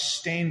are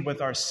stained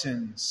with our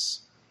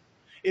sins.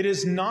 It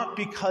is not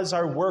because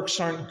our works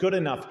aren't good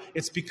enough.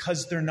 It's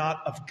because they're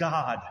not of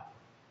God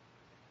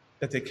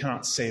that they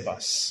cannot save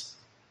us.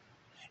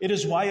 It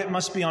is why it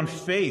must be on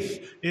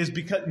faith. It is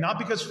not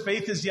because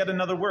faith is yet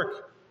another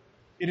work.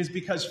 It is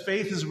because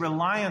faith is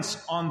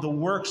reliance on the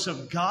works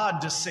of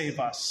God to save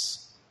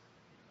us.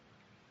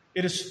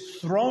 It is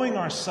throwing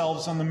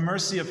ourselves on the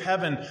mercy of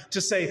heaven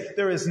to say,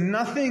 there is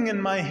nothing in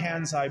my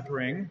hands I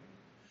bring,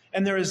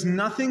 and there is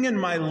nothing in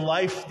my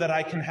life that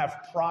I can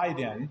have pride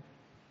in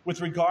with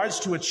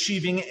regards to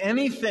achieving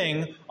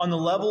anything on the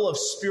level of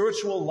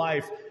spiritual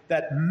life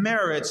that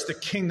merits the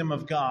kingdom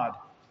of God.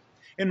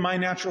 In my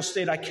natural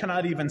state, I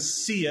cannot even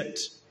see it.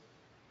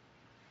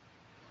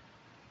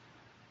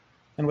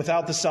 And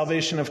without the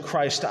salvation of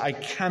Christ, I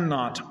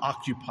cannot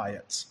occupy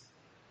it.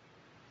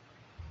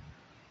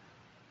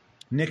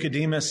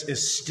 Nicodemus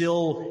is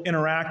still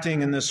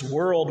interacting in this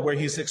world where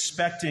he's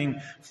expecting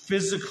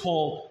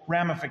physical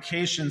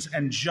ramifications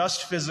and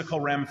just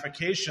physical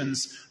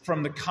ramifications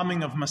from the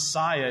coming of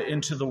Messiah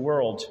into the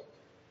world.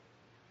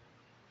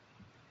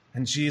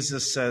 And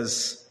Jesus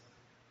says,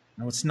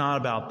 no, it's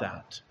not about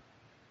that.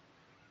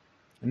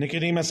 And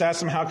Nicodemus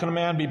asks him, how can a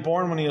man be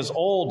born when he is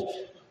old?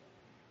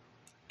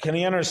 Can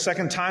he enter a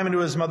second time into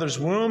his mother's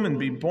womb and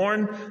be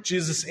born?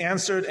 Jesus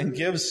answered and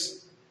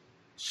gives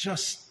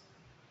just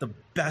the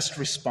best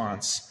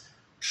response.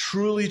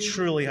 Truly,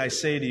 truly, I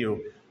say to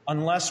you,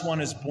 unless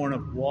one is born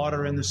of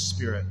water and the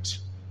Spirit,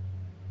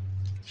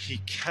 he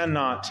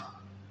cannot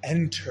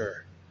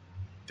enter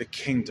the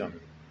kingdom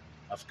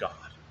of God.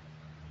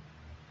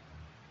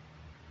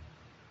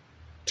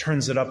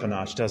 Turns it up a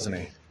notch, doesn't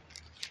he?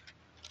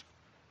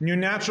 In your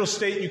natural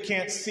state, you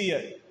can't see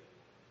it.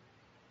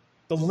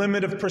 The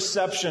limit of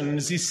perception,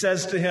 as he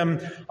says to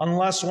him,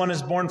 unless one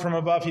is born from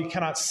above, he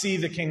cannot see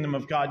the kingdom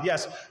of God.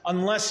 Yes,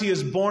 unless he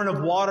is born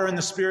of water and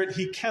the Spirit,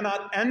 he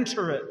cannot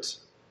enter it.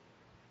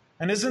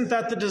 And isn't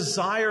that the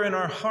desire in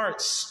our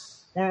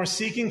hearts when we're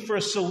seeking for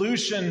a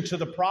solution to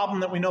the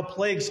problem that we know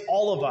plagues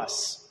all of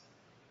us?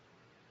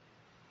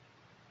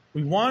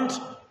 We want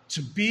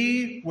to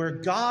be where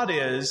God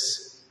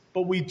is,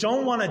 but we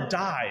don't want to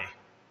die.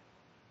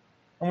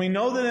 And we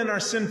know that in our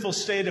sinful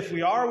state, if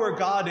we are where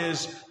God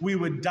is, we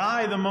would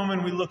die the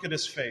moment we look at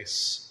his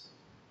face.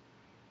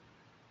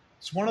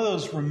 It's one of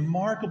those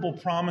remarkable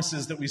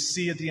promises that we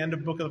see at the end of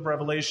the book of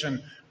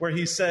Revelation, where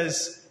he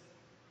says,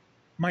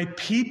 my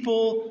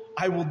people,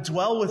 I will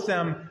dwell with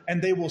them,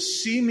 and they will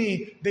see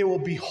me, they will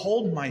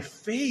behold my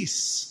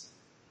face.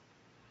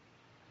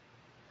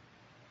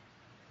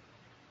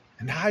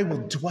 And I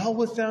will dwell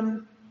with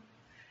them,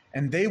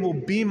 and they will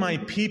be my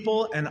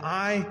people, and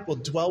I will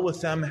dwell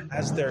with them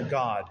as their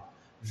God.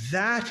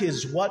 That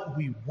is what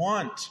we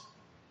want,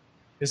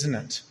 isn't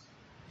it?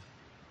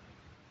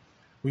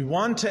 We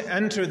want to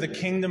enter the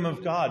kingdom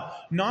of God,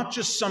 not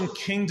just some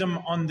kingdom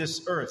on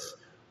this earth,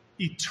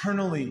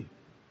 eternally.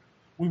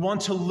 We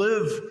want to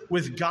live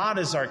with God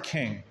as our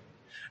king.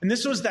 And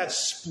this was that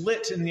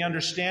split in the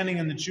understanding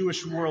in the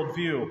Jewish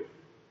worldview.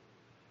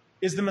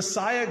 Is the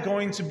Messiah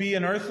going to be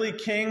an earthly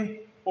king,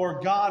 or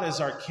God as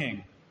our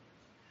king?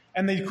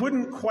 And they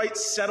couldn't quite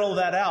settle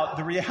that out.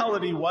 The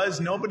reality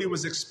was nobody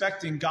was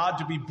expecting God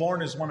to be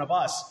born as one of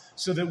us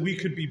so that we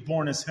could be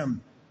born as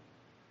him.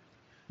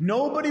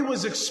 Nobody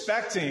was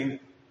expecting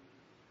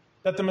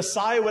that the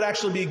Messiah would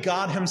actually be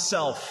God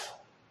himself.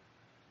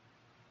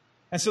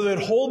 And so they'd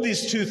hold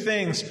these two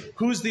things.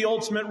 Who's the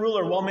ultimate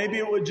ruler? Well, maybe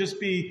it would just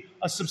be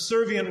a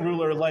subservient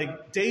ruler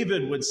like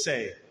David would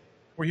say.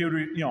 where he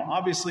would,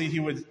 obviously he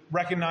would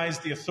recognize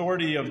the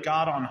authority of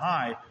God on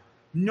high.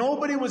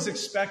 Nobody was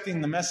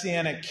expecting the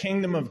messianic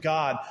kingdom of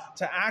God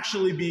to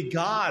actually be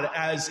God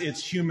as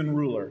its human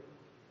ruler.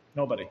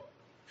 Nobody.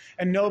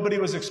 And nobody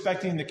was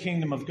expecting the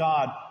kingdom of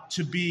God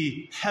to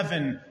be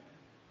heaven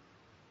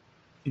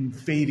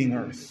invading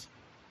earth.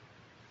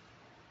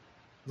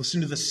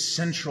 Listen to the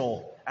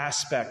central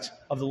aspect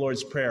of the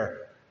Lord's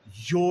Prayer.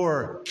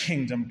 Your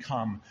kingdom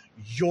come,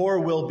 your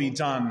will be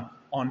done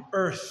on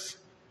earth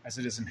as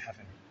it is in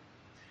heaven.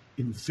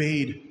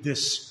 Invade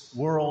this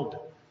world.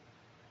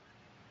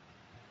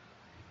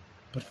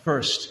 But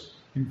first,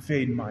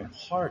 invade my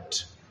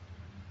heart.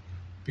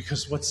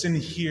 Because what's in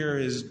here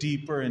is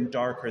deeper and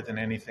darker than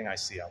anything I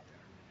see out there.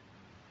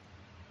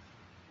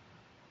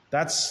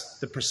 That's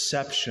the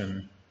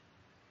perception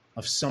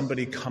of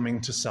somebody coming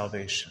to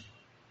salvation.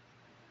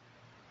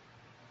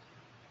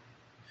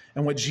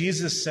 And what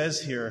Jesus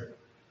says here,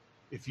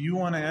 if you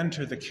want to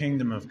enter the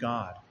kingdom of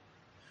God,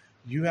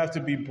 you have to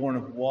be born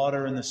of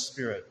water and the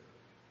Spirit.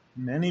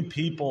 Many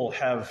people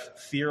have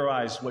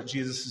theorized what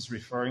Jesus is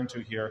referring to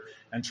here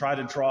and try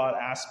to draw out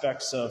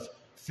aspects of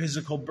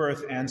physical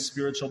birth and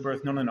spiritual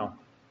birth. No.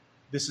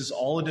 This is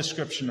all a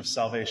description of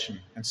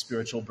salvation and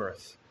spiritual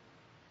birth.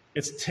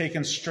 It's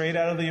taken straight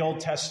out of the Old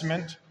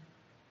Testament.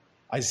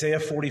 Isaiah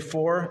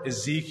 44,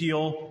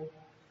 Ezekiel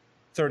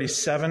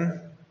 36,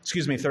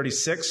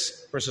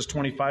 verses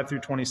 25 through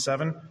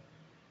 27.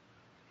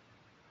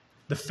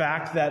 The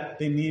fact that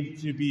they need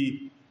to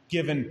be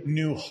given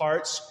new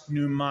hearts,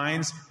 new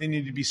minds. They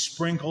need to be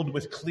sprinkled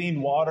with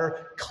clean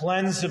water,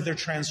 cleansed of their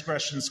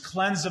transgressions,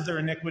 cleansed of their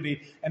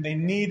iniquity. And they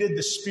needed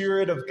the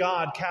Spirit of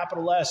God,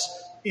 capital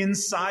S,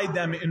 inside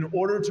them in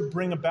order to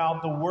bring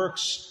about the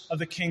works of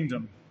the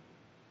kingdom.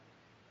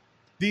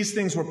 These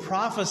things were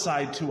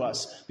prophesied to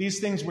us. These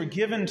things were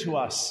given to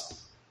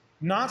us,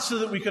 not so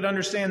that we could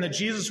understand that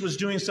Jesus was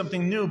doing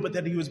something new, but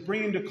that he was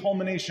bringing to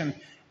culmination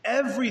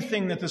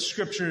everything that the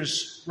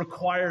Scriptures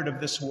required of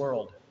this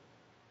world.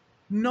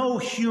 No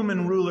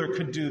human ruler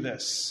could do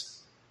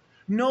this.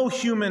 No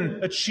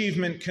human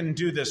achievement can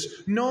do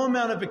this. No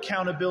amount of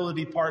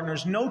accountability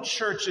partners, no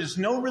churches,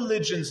 no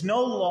religions,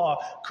 no law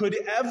could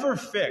ever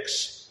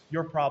fix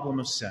your problem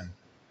of sin,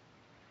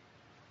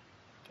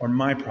 or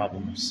my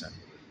problem of sin,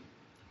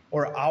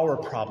 or our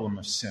problem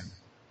of sin.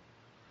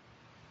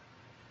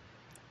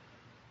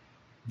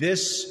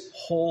 This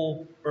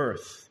whole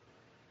earth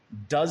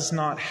does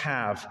not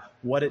have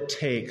what it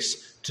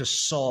takes to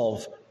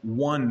solve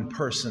one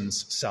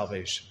person's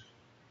salvation.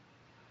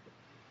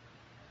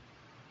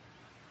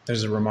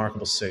 There's a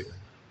remarkable statement.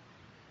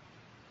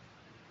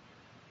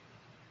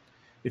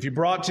 If you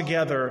brought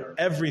together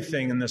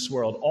everything in this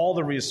world, all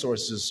the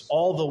resources,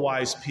 all the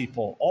wise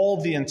people,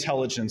 all the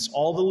intelligence,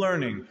 all the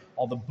learning,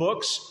 all the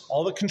books,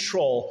 all the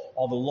control,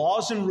 all the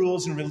laws and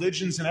rules and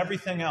religions and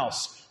everything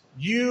else,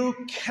 you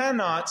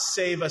cannot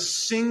save a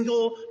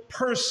single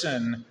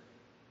person,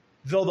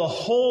 though the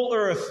whole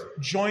earth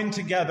joined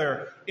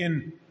together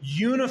in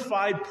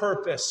unified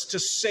purpose to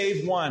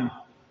save one,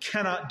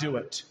 cannot do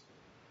it.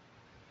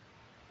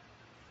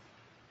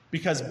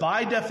 Because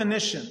by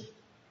definition,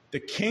 the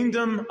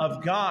kingdom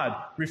of God,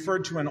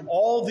 referred to in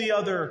all the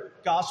other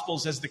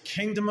Gospels as the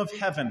kingdom of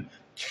heaven,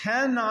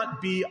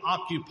 cannot be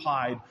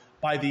occupied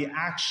by the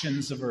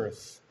actions of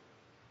earth.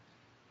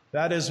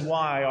 That is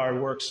why our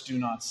works do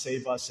not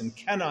save us and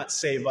cannot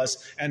save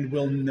us and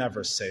will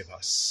never save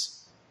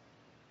us.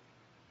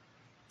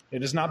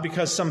 It is not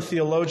because some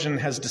theologian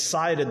has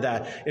decided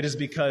that. It is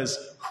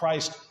because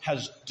Christ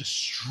has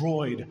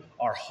destroyed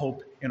our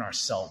hope in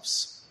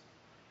ourselves.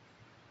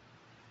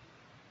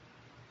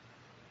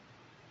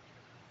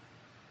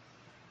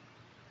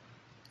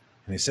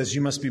 And he says,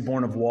 you must be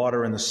born of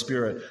water and the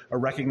Spirit, a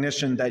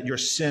recognition that your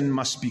sin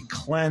must be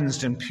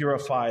cleansed and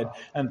purified,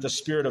 and the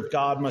Spirit of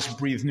God must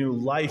breathe new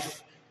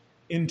life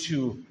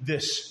into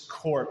this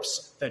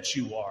corpse that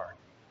you are.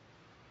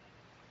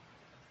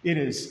 It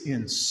is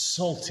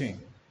insulting.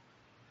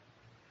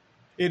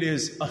 It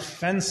is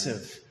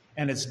offensive,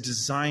 and it's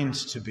designed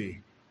to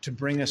be, to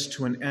bring us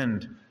to an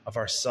end of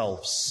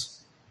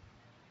ourselves.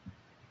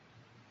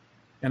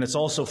 And it's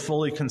also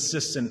fully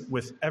consistent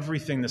with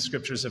everything the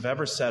Scriptures have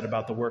ever said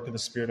about the work of the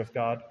Spirit of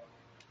God.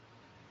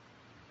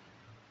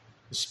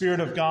 The Spirit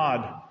of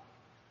God,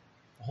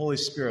 the Holy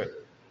Spirit,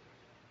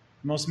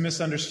 the most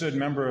misunderstood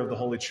member of the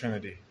Holy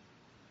Trinity,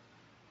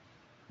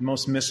 the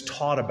most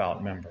mistaught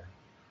about member.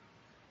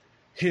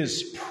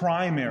 His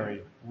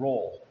primary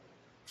role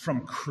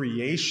from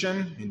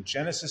creation in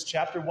Genesis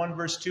chapter 1,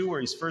 verse 2,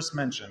 where he's first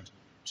mentioned,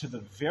 to the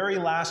very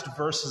last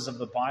verses of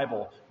the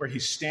Bible, where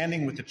he's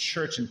standing with the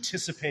church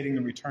anticipating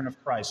the return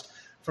of Christ.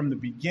 From the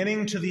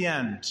beginning to the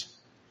end,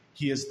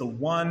 he is the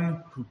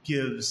one who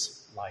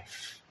gives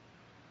life.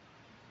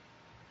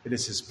 It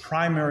is his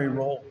primary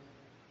role,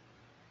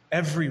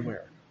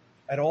 everywhere,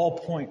 at all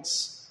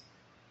points.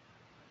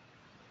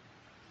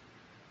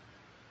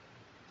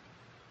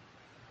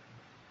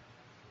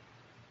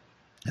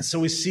 And so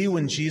we see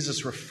when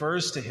Jesus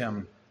refers to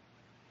him,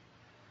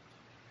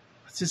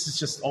 this is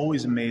just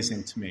always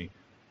amazing to me.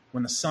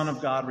 when the Son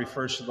of God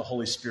refers to the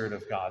Holy Spirit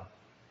of God,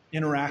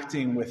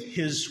 interacting with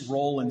his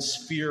role and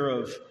sphere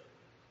of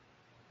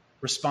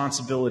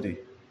responsibility.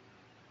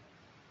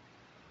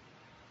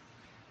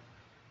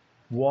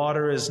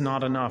 Water is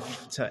not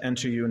enough to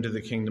enter you into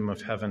the kingdom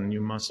of heaven.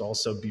 You must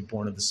also be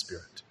born of the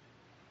Spirit.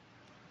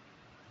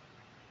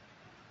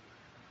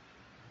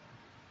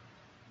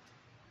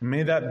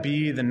 May that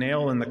be the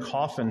nail in the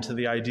coffin to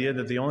the idea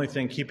that the only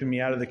thing keeping me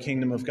out of the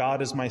kingdom of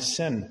God is my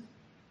sin.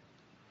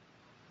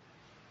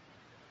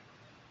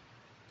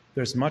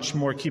 There's much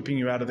more keeping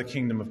you out of the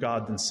kingdom of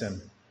God than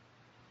sin.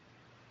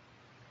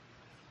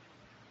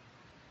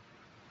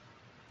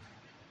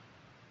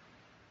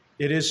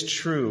 It is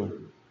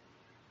true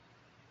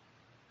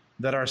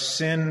that our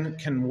sin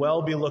can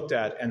well be looked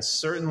at, and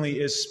certainly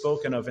is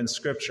spoken of in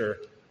Scripture,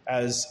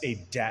 as a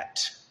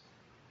debt.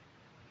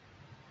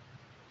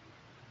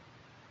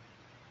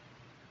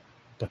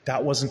 But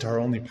that wasn't our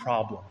only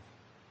problem.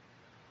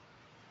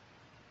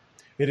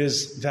 It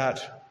is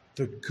that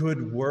the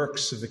good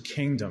works of the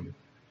kingdom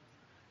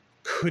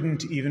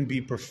couldn't even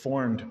be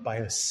performed by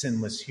a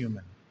sinless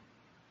human.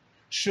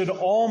 Should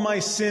all my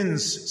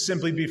sins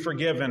simply be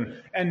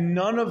forgiven and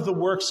none of the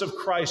works of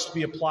Christ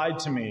be applied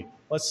to me?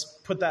 Let's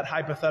put that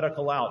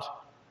hypothetical out.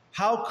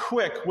 How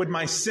quick would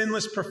my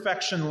sinless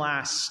perfection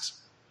last?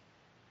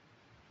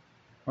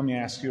 Let me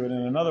ask you it in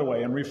another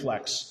way, in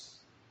reflex.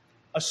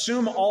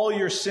 Assume all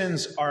your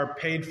sins are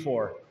paid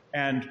for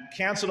and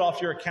canceled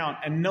off your account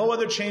and no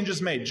other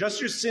changes made,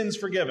 just your sins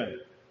forgiven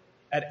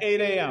at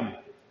 8 a.m.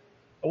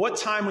 At what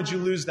time would you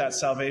lose that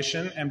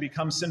salvation and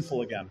become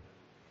sinful again?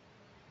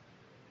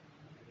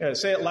 Yeah,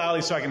 say it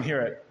loudly so I can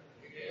hear it.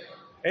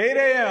 8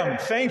 a.m.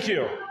 Thank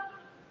you.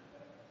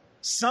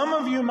 Some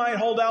of you might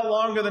hold out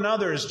longer than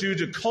others due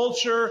to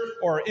culture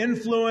or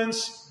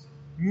influence,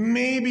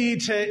 maybe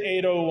to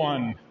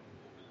 8:01.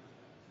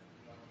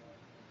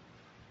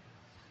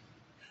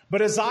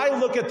 But as I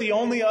look at the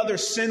only other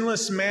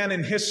sinless man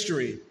in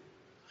history,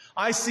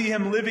 I see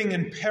him living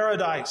in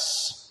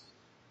paradise.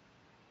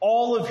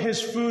 All of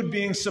his food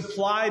being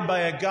supplied by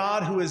a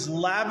God who is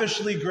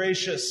lavishly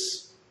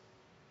gracious.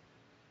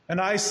 And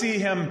I see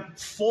him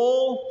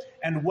full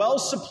and well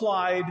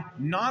supplied,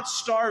 not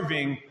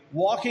starving,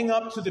 walking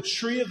up to the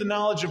tree of the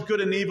knowledge of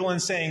good and evil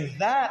and saying,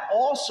 that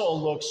also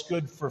looks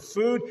good for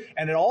food,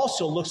 and it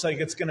also looks like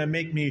it's going to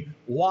make me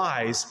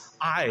wise.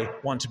 I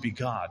want to be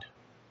God.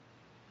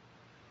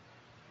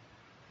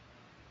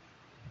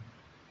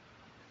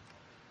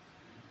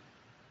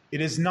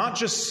 It is not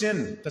just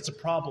sin that's a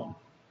problem.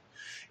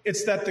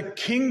 It's that the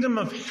kingdom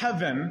of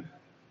heaven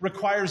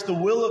requires the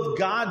will of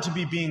God to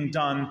be being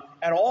done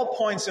at all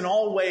points, in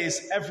all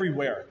ways,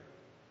 everywhere.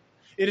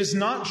 It is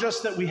not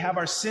just that we have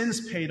our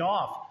sins paid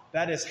off.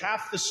 That is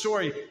half the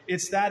story.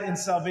 It's that in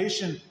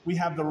salvation we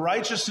have the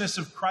righteousness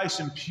of Christ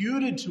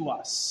imputed to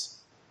us.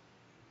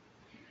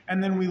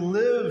 And then we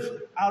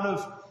live out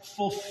of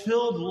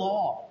fulfilled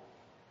law.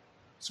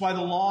 That's why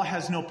the law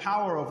has no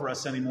power over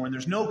us anymore, and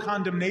there's no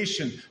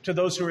condemnation to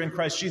those who are in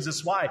Christ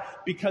Jesus. Why?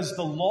 Because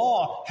the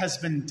law has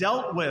been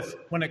dealt with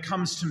when it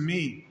comes to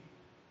me.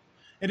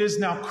 It is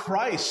now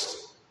Christ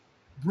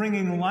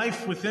bringing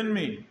life within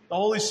me, the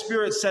Holy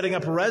Spirit setting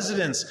up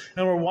residence,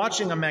 and we're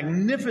watching a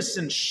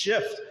magnificent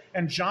shift.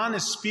 And John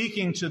is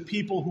speaking to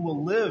people who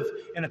will live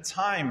in a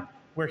time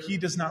where he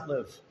does not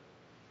live.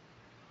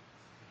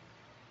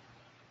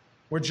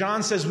 Where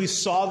John says we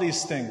saw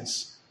these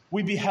things.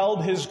 We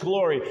beheld his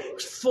glory,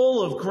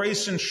 full of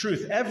grace and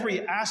truth.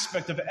 Every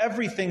aspect of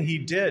everything he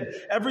did,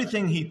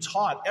 everything he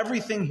taught,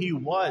 everything he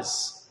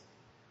was.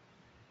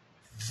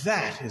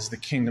 That is the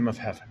kingdom of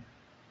heaven.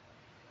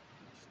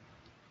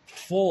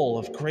 Full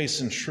of grace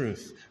and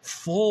truth,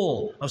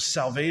 full of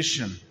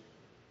salvation.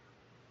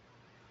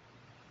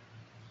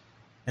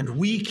 And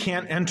we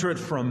can't enter it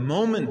for a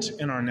moment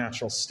in our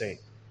natural state.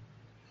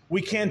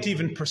 We can't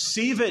even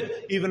perceive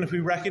it, even if we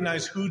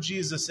recognize who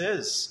Jesus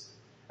is.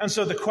 And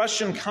so the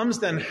question comes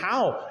then,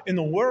 how in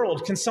the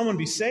world can someone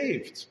be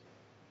saved?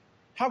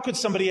 How could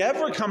somebody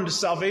ever come to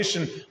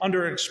salvation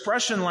under an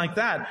expression like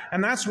that?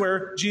 And that's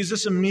where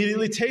Jesus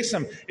immediately takes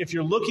them. If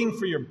you're looking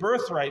for your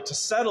birthright to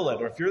settle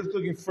it, or if you're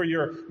looking for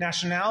your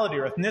nationality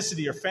or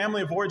ethnicity or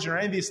family of origin or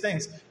any of these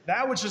things,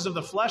 that which is of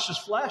the flesh is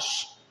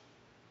flesh.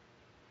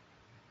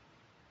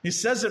 He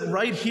says it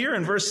right here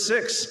in verse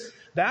 6.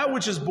 That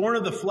which is born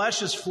of the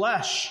flesh is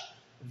flesh.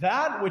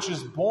 That which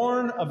is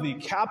born of the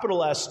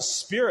capital S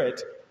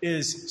Spirit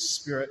is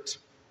spirit.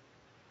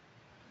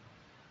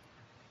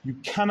 You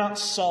cannot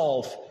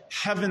solve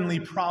heavenly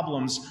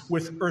problems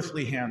with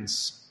earthly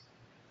hands.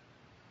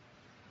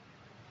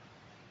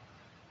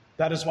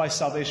 That is why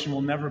salvation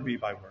will never be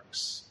by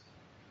works.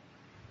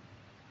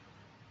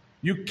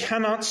 You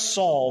cannot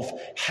solve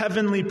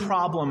heavenly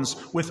problems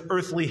with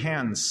earthly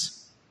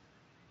hands.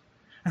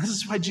 And this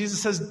is why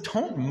Jesus says,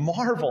 don't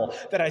marvel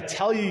that I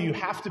tell you you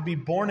have to be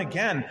born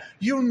again.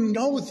 You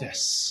know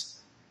this.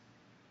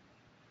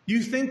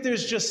 You think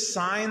there's just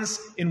signs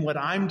in what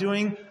I'm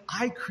doing?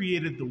 I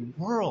created the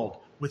world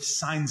with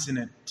signs in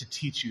it to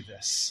teach you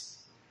this.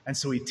 And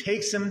so he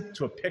takes him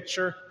to a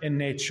picture in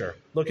nature.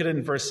 Look at it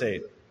in verse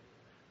 8.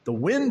 The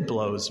wind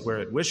blows where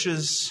it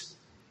wishes,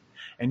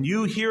 and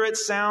you hear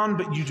its sound,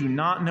 but you do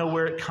not know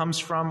where it comes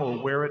from or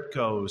where it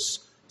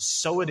goes.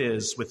 So it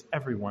is with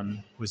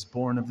everyone who is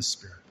born of the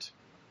Spirit.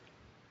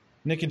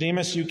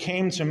 Nicodemus, you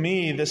came to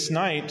me this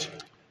night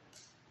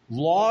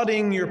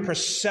lauding your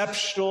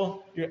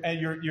perceptive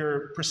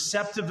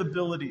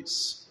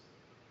abilities,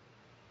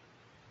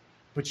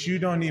 but you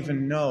don't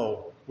even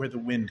know where the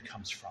wind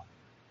comes from.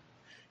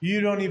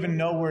 You don't even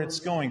know where it's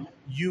going.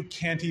 You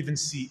can't even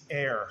see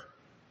air.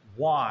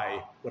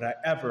 Why would I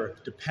ever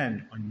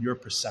depend on your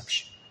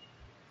perception?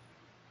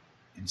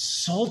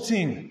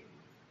 Insulting.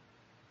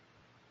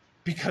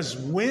 Because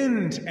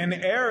wind and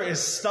air is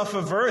stuff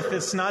of earth.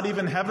 It's not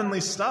even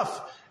heavenly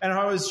stuff. And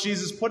how as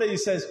Jesus put it, he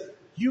says,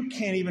 you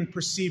can't even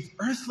perceive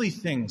earthly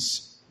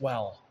things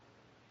well.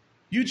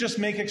 You just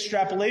make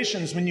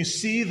extrapolations. When you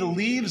see the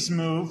leaves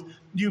move,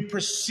 you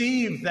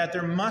perceive that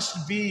there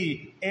must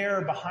be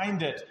air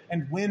behind it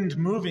and wind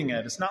moving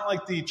it. It's not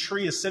like the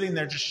tree is sitting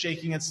there just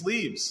shaking its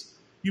leaves.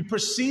 You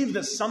perceive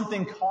that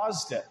something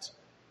caused it.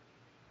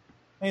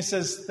 And he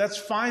says, that's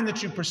fine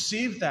that you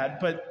perceive that,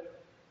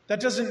 but that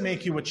doesn't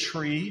make you a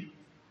tree.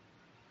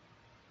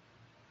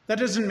 That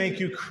doesn't make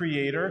you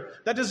creator.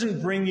 That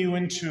doesn't bring you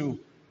into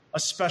a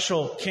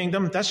special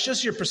kingdom. That's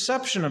just your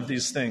perception of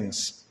these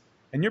things.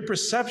 And your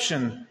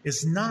perception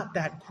is not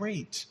that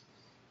great.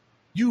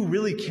 You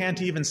really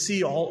can't even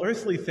see all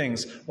earthly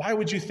things. Why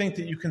would you think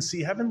that you can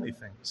see heavenly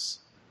things?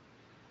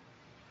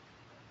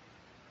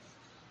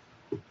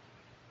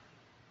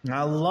 And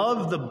I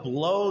love the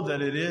blow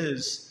that it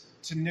is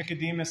to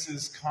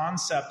Nicodemus's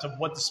concept of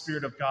what the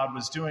Spirit of God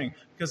was doing,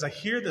 because I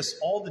hear this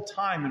all the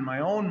time in my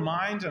own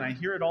mind, and I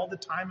hear it all the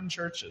time in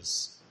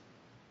churches.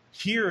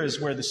 Here is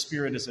where the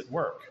Spirit is at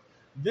work.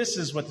 This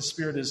is what the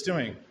Spirit is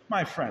doing.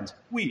 My friends,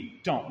 we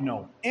don't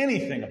know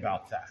anything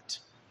about that.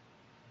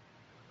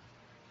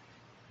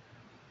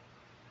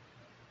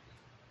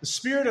 The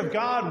Spirit of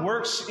God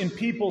works in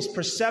people's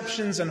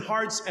perceptions and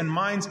hearts and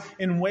minds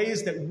in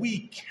ways that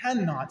we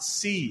cannot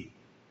see.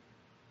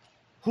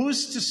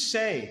 Who's to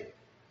say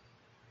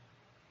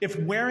if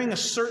wearing a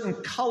certain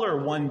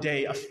color one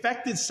day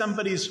affected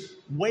somebody's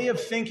way of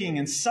thinking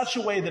in such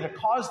a way that it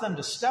caused them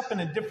to step in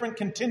a different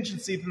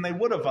contingency than they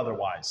would have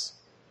otherwise?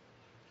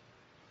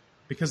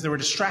 Because they were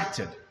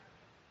distracted.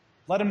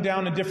 Led them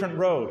down a different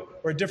road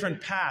or a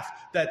different path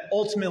that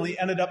ultimately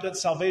ended up at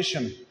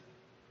salvation.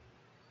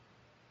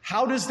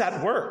 How does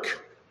that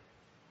work?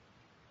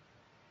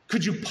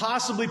 Could you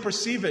possibly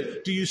perceive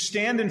it? Do you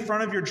stand in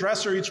front of your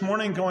dresser each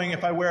morning going,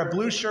 if I wear a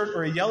blue shirt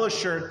or a yellow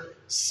shirt,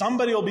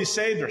 somebody will be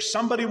saved or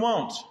somebody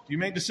won't? Do you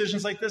make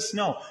decisions like this?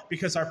 No,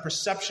 because our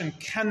perception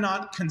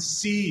cannot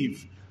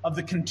conceive of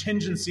the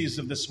contingencies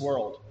of this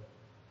world.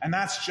 And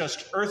that's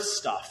just earth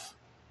stuff.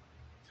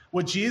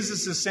 What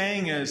Jesus is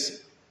saying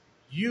is,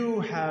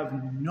 you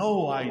have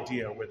no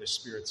idea where the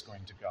Spirit's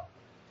going to go.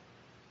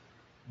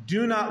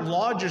 Do not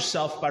laud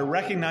yourself by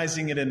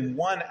recognizing it in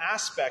one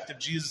aspect of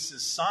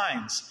Jesus'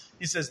 signs.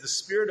 He says the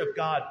Spirit of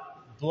God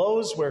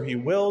blows where he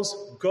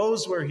wills,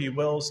 goes where he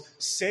wills,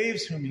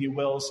 saves whom he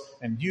wills,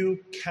 and you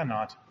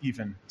cannot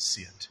even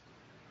see it.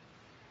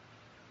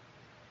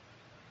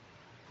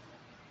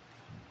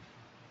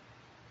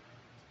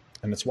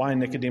 And it's why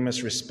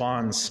Nicodemus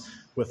responds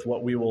with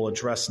what we will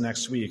address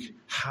next week.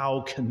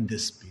 How can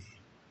this be?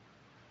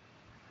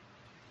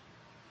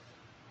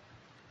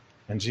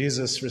 And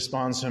Jesus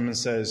responds to him and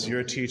says,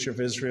 you're a teacher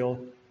of Israel.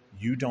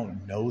 You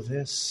don't know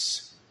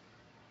this?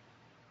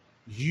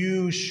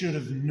 You should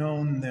have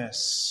known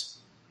this.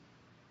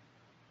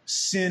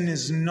 Sin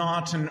is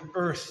not an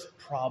earth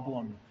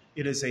problem.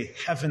 It is a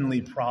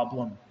heavenly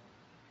problem.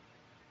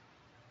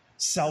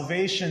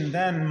 Salvation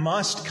then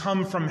must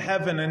come from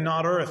heaven and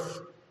not earth.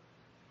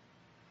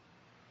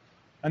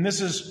 And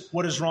this is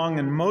what is wrong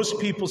in most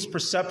people's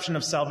perception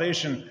of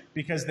salvation,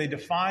 because they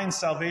define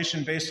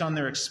salvation based on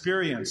their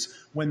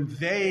experience. When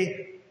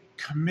they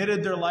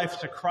committed their life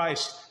to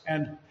Christ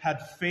and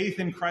had faith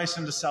in Christ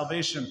into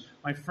salvation,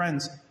 my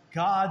friends,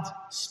 God's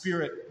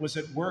Spirit was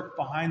at work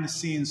behind the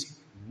scenes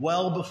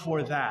well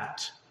before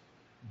that,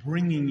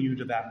 bringing you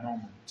to that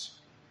moment.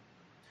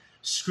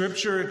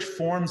 Scripture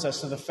informs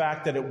us of the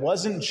fact that it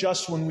wasn't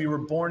just when we were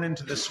born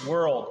into this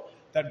world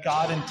that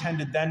God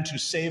intended then to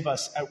save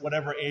us at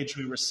whatever age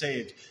we were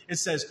saved. It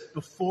says,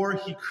 before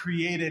he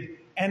created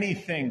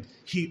anything,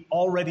 he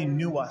already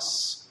knew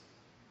us.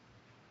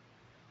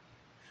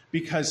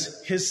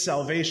 Because his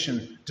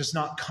salvation does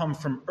not come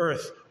from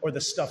earth or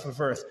the stuff of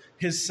earth.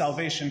 His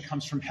salvation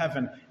comes from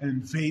heaven and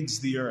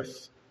invades the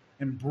earth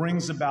and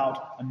brings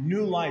about a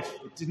new life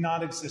that did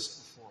not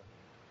exist before.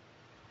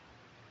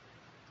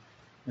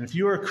 And if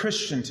you are a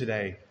Christian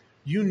today,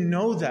 you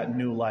know that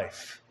new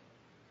life.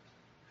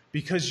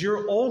 Because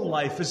your old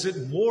life is at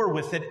war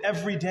with it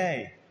every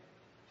day,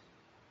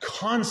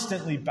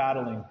 constantly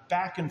battling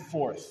back and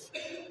forth.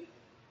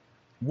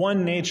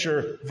 One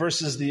nature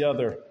versus the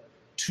other,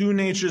 two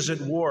natures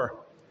at war.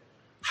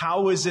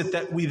 How is it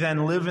that we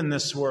then live in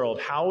this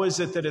world? How is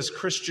it that as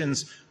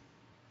Christians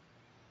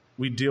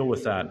we deal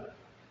with that?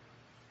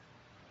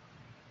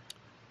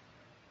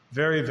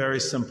 Very, very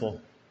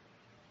simple.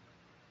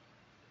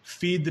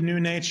 Feed the new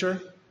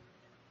nature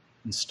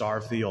and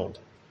starve the old.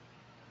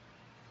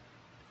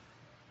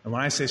 And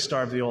when I say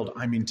starve the old,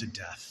 I mean to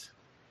death.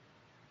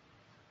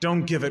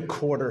 Don't give it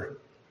quarter.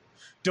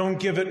 Don't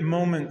give it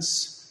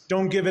moments.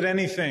 Don't give it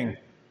anything.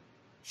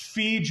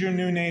 Feed your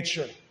new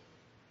nature.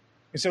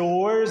 You say, well,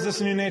 where is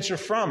this new nature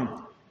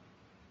from?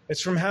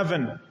 It's from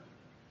heaven.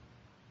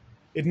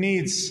 It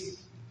needs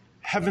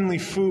heavenly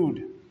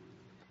food.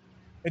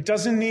 It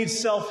doesn't need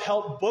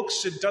self-help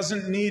books. It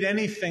doesn't need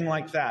anything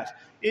like that.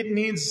 It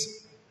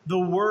needs the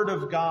Word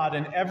of God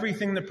and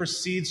everything that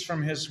proceeds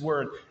from His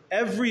Word.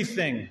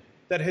 Everything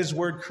that His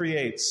Word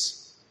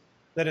creates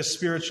that is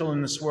spiritual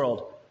in this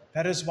world.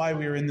 That is why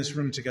we are in this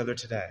room together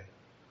today.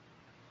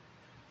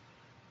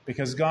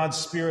 Because God's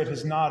Spirit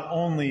has not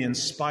only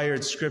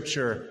inspired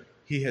Scripture,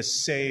 He has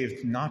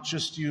saved not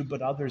just you,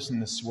 but others in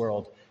this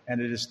world.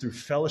 And it is through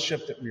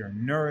fellowship that we are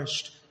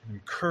nourished and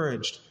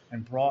encouraged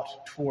and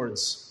brought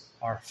towards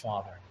our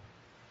Father.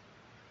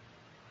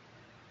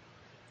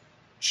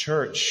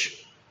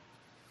 Church,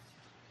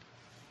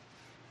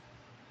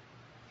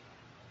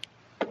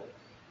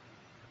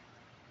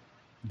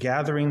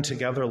 gathering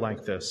together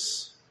like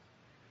this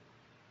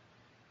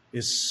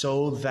is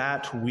so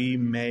that we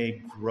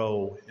may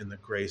grow in the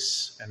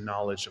grace and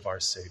knowledge of our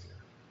Savior.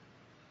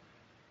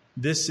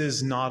 This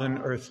is not an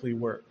earthly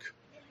work.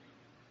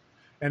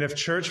 And if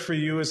church for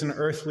you is an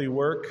earthly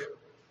work,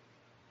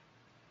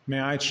 may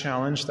I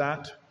challenge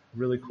that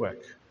really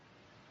quick?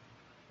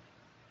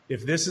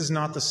 If this is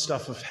not the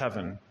stuff of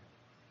heaven,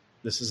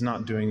 this is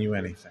not doing you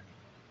anything.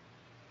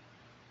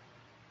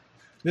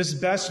 This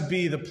best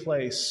be the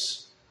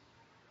place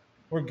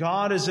where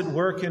God is at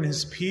work in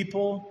His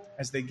people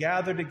as they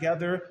gather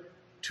together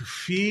to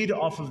feed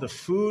off of the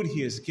food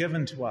He has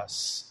given to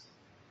us,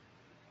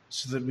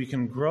 so that we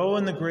can grow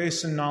in the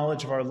grace and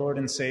knowledge of our Lord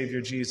and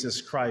Savior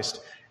Jesus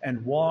Christ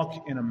and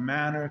walk in a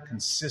manner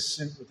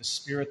consistent with the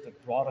Spirit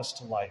that brought us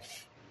to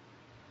life.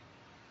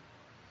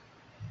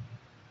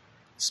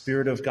 The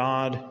Spirit of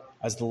God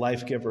as the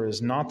life giver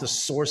is not the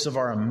source of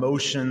our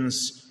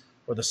emotions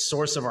or the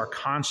source of our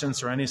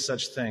conscience or any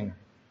such thing.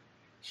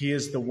 He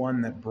is the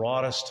one that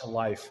brought us to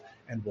life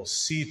and will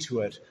see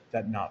to it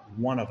that not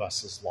one of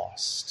us is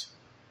lost.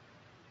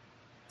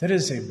 That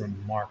is a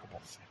remarkable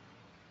thing.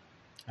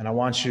 And I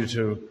want you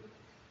to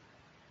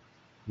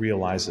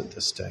realize it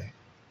this day.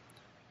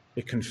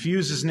 It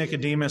confuses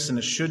Nicodemus, and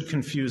it should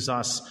confuse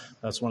us.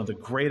 That's one of the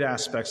great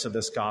aspects of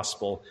this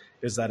gospel,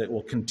 is that it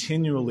will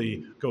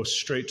continually go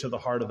straight to the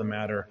heart of the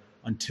matter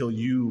until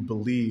you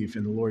believe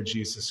in the Lord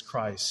Jesus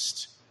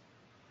Christ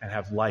and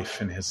have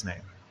life in His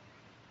name.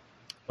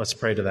 Let's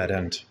pray to that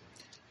end.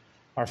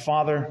 Our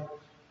Father,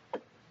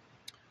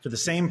 for the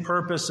same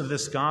purpose of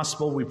this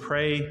gospel, we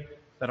pray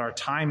that our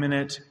time in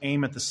it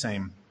aim at the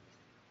same,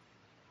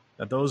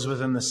 that those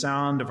within the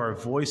sound of our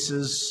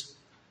voices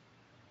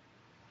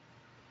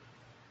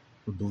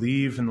would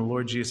believe in the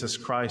Lord Jesus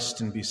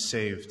Christ and be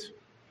saved.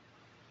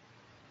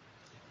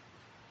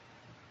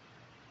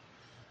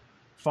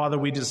 Father,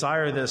 we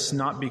desire this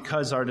not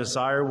because our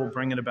desire will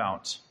bring it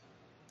about,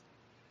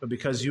 but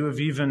because you have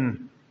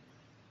even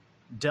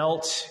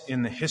dealt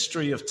in the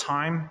history of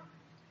time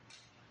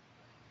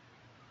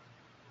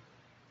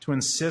to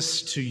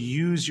insist to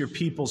use your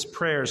people's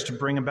prayers to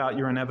bring about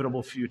your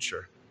inevitable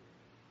future.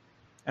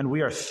 And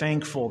we are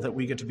thankful that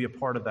we get to be a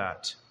part of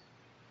that.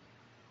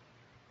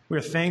 We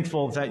are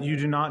thankful that you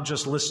do not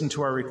just listen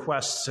to our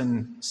requests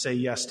and say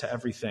yes to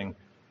everything.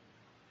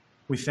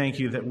 We thank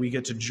you that we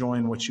get to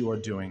join what you are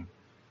doing.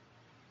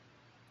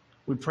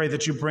 We pray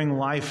that you bring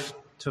life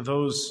to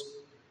those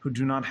who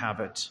do not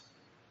have it.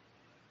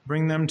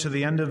 Bring them to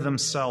the end of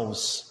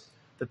themselves,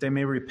 that they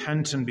may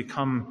repent and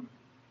become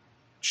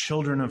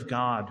children of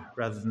God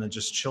rather than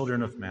just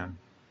children of man.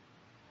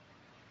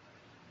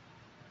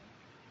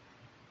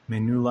 May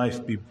new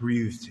life be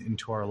breathed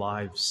into our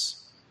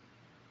lives,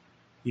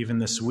 even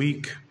this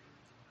week,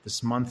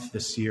 this month,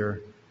 this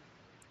year,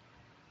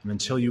 and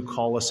until you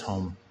call us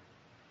home.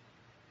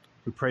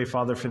 We pray,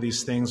 Father, for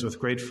these things with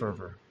great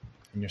fervor.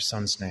 In your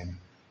Son's name,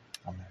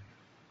 amen.